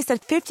all priced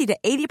at 50 to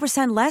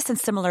 80% less than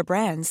similar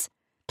brands.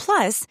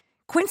 Plus,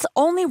 Quince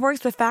only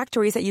works with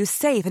factories that use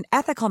safe and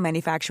ethical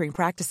manufacturing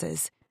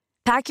practices.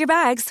 Pack your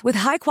bags with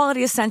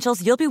high-quality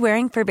essentials you'll be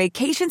wearing for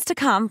vacations to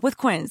come with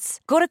Quince.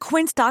 Go to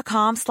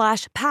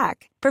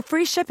quince.com/pack for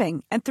free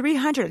shipping and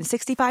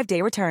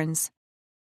 365-day returns.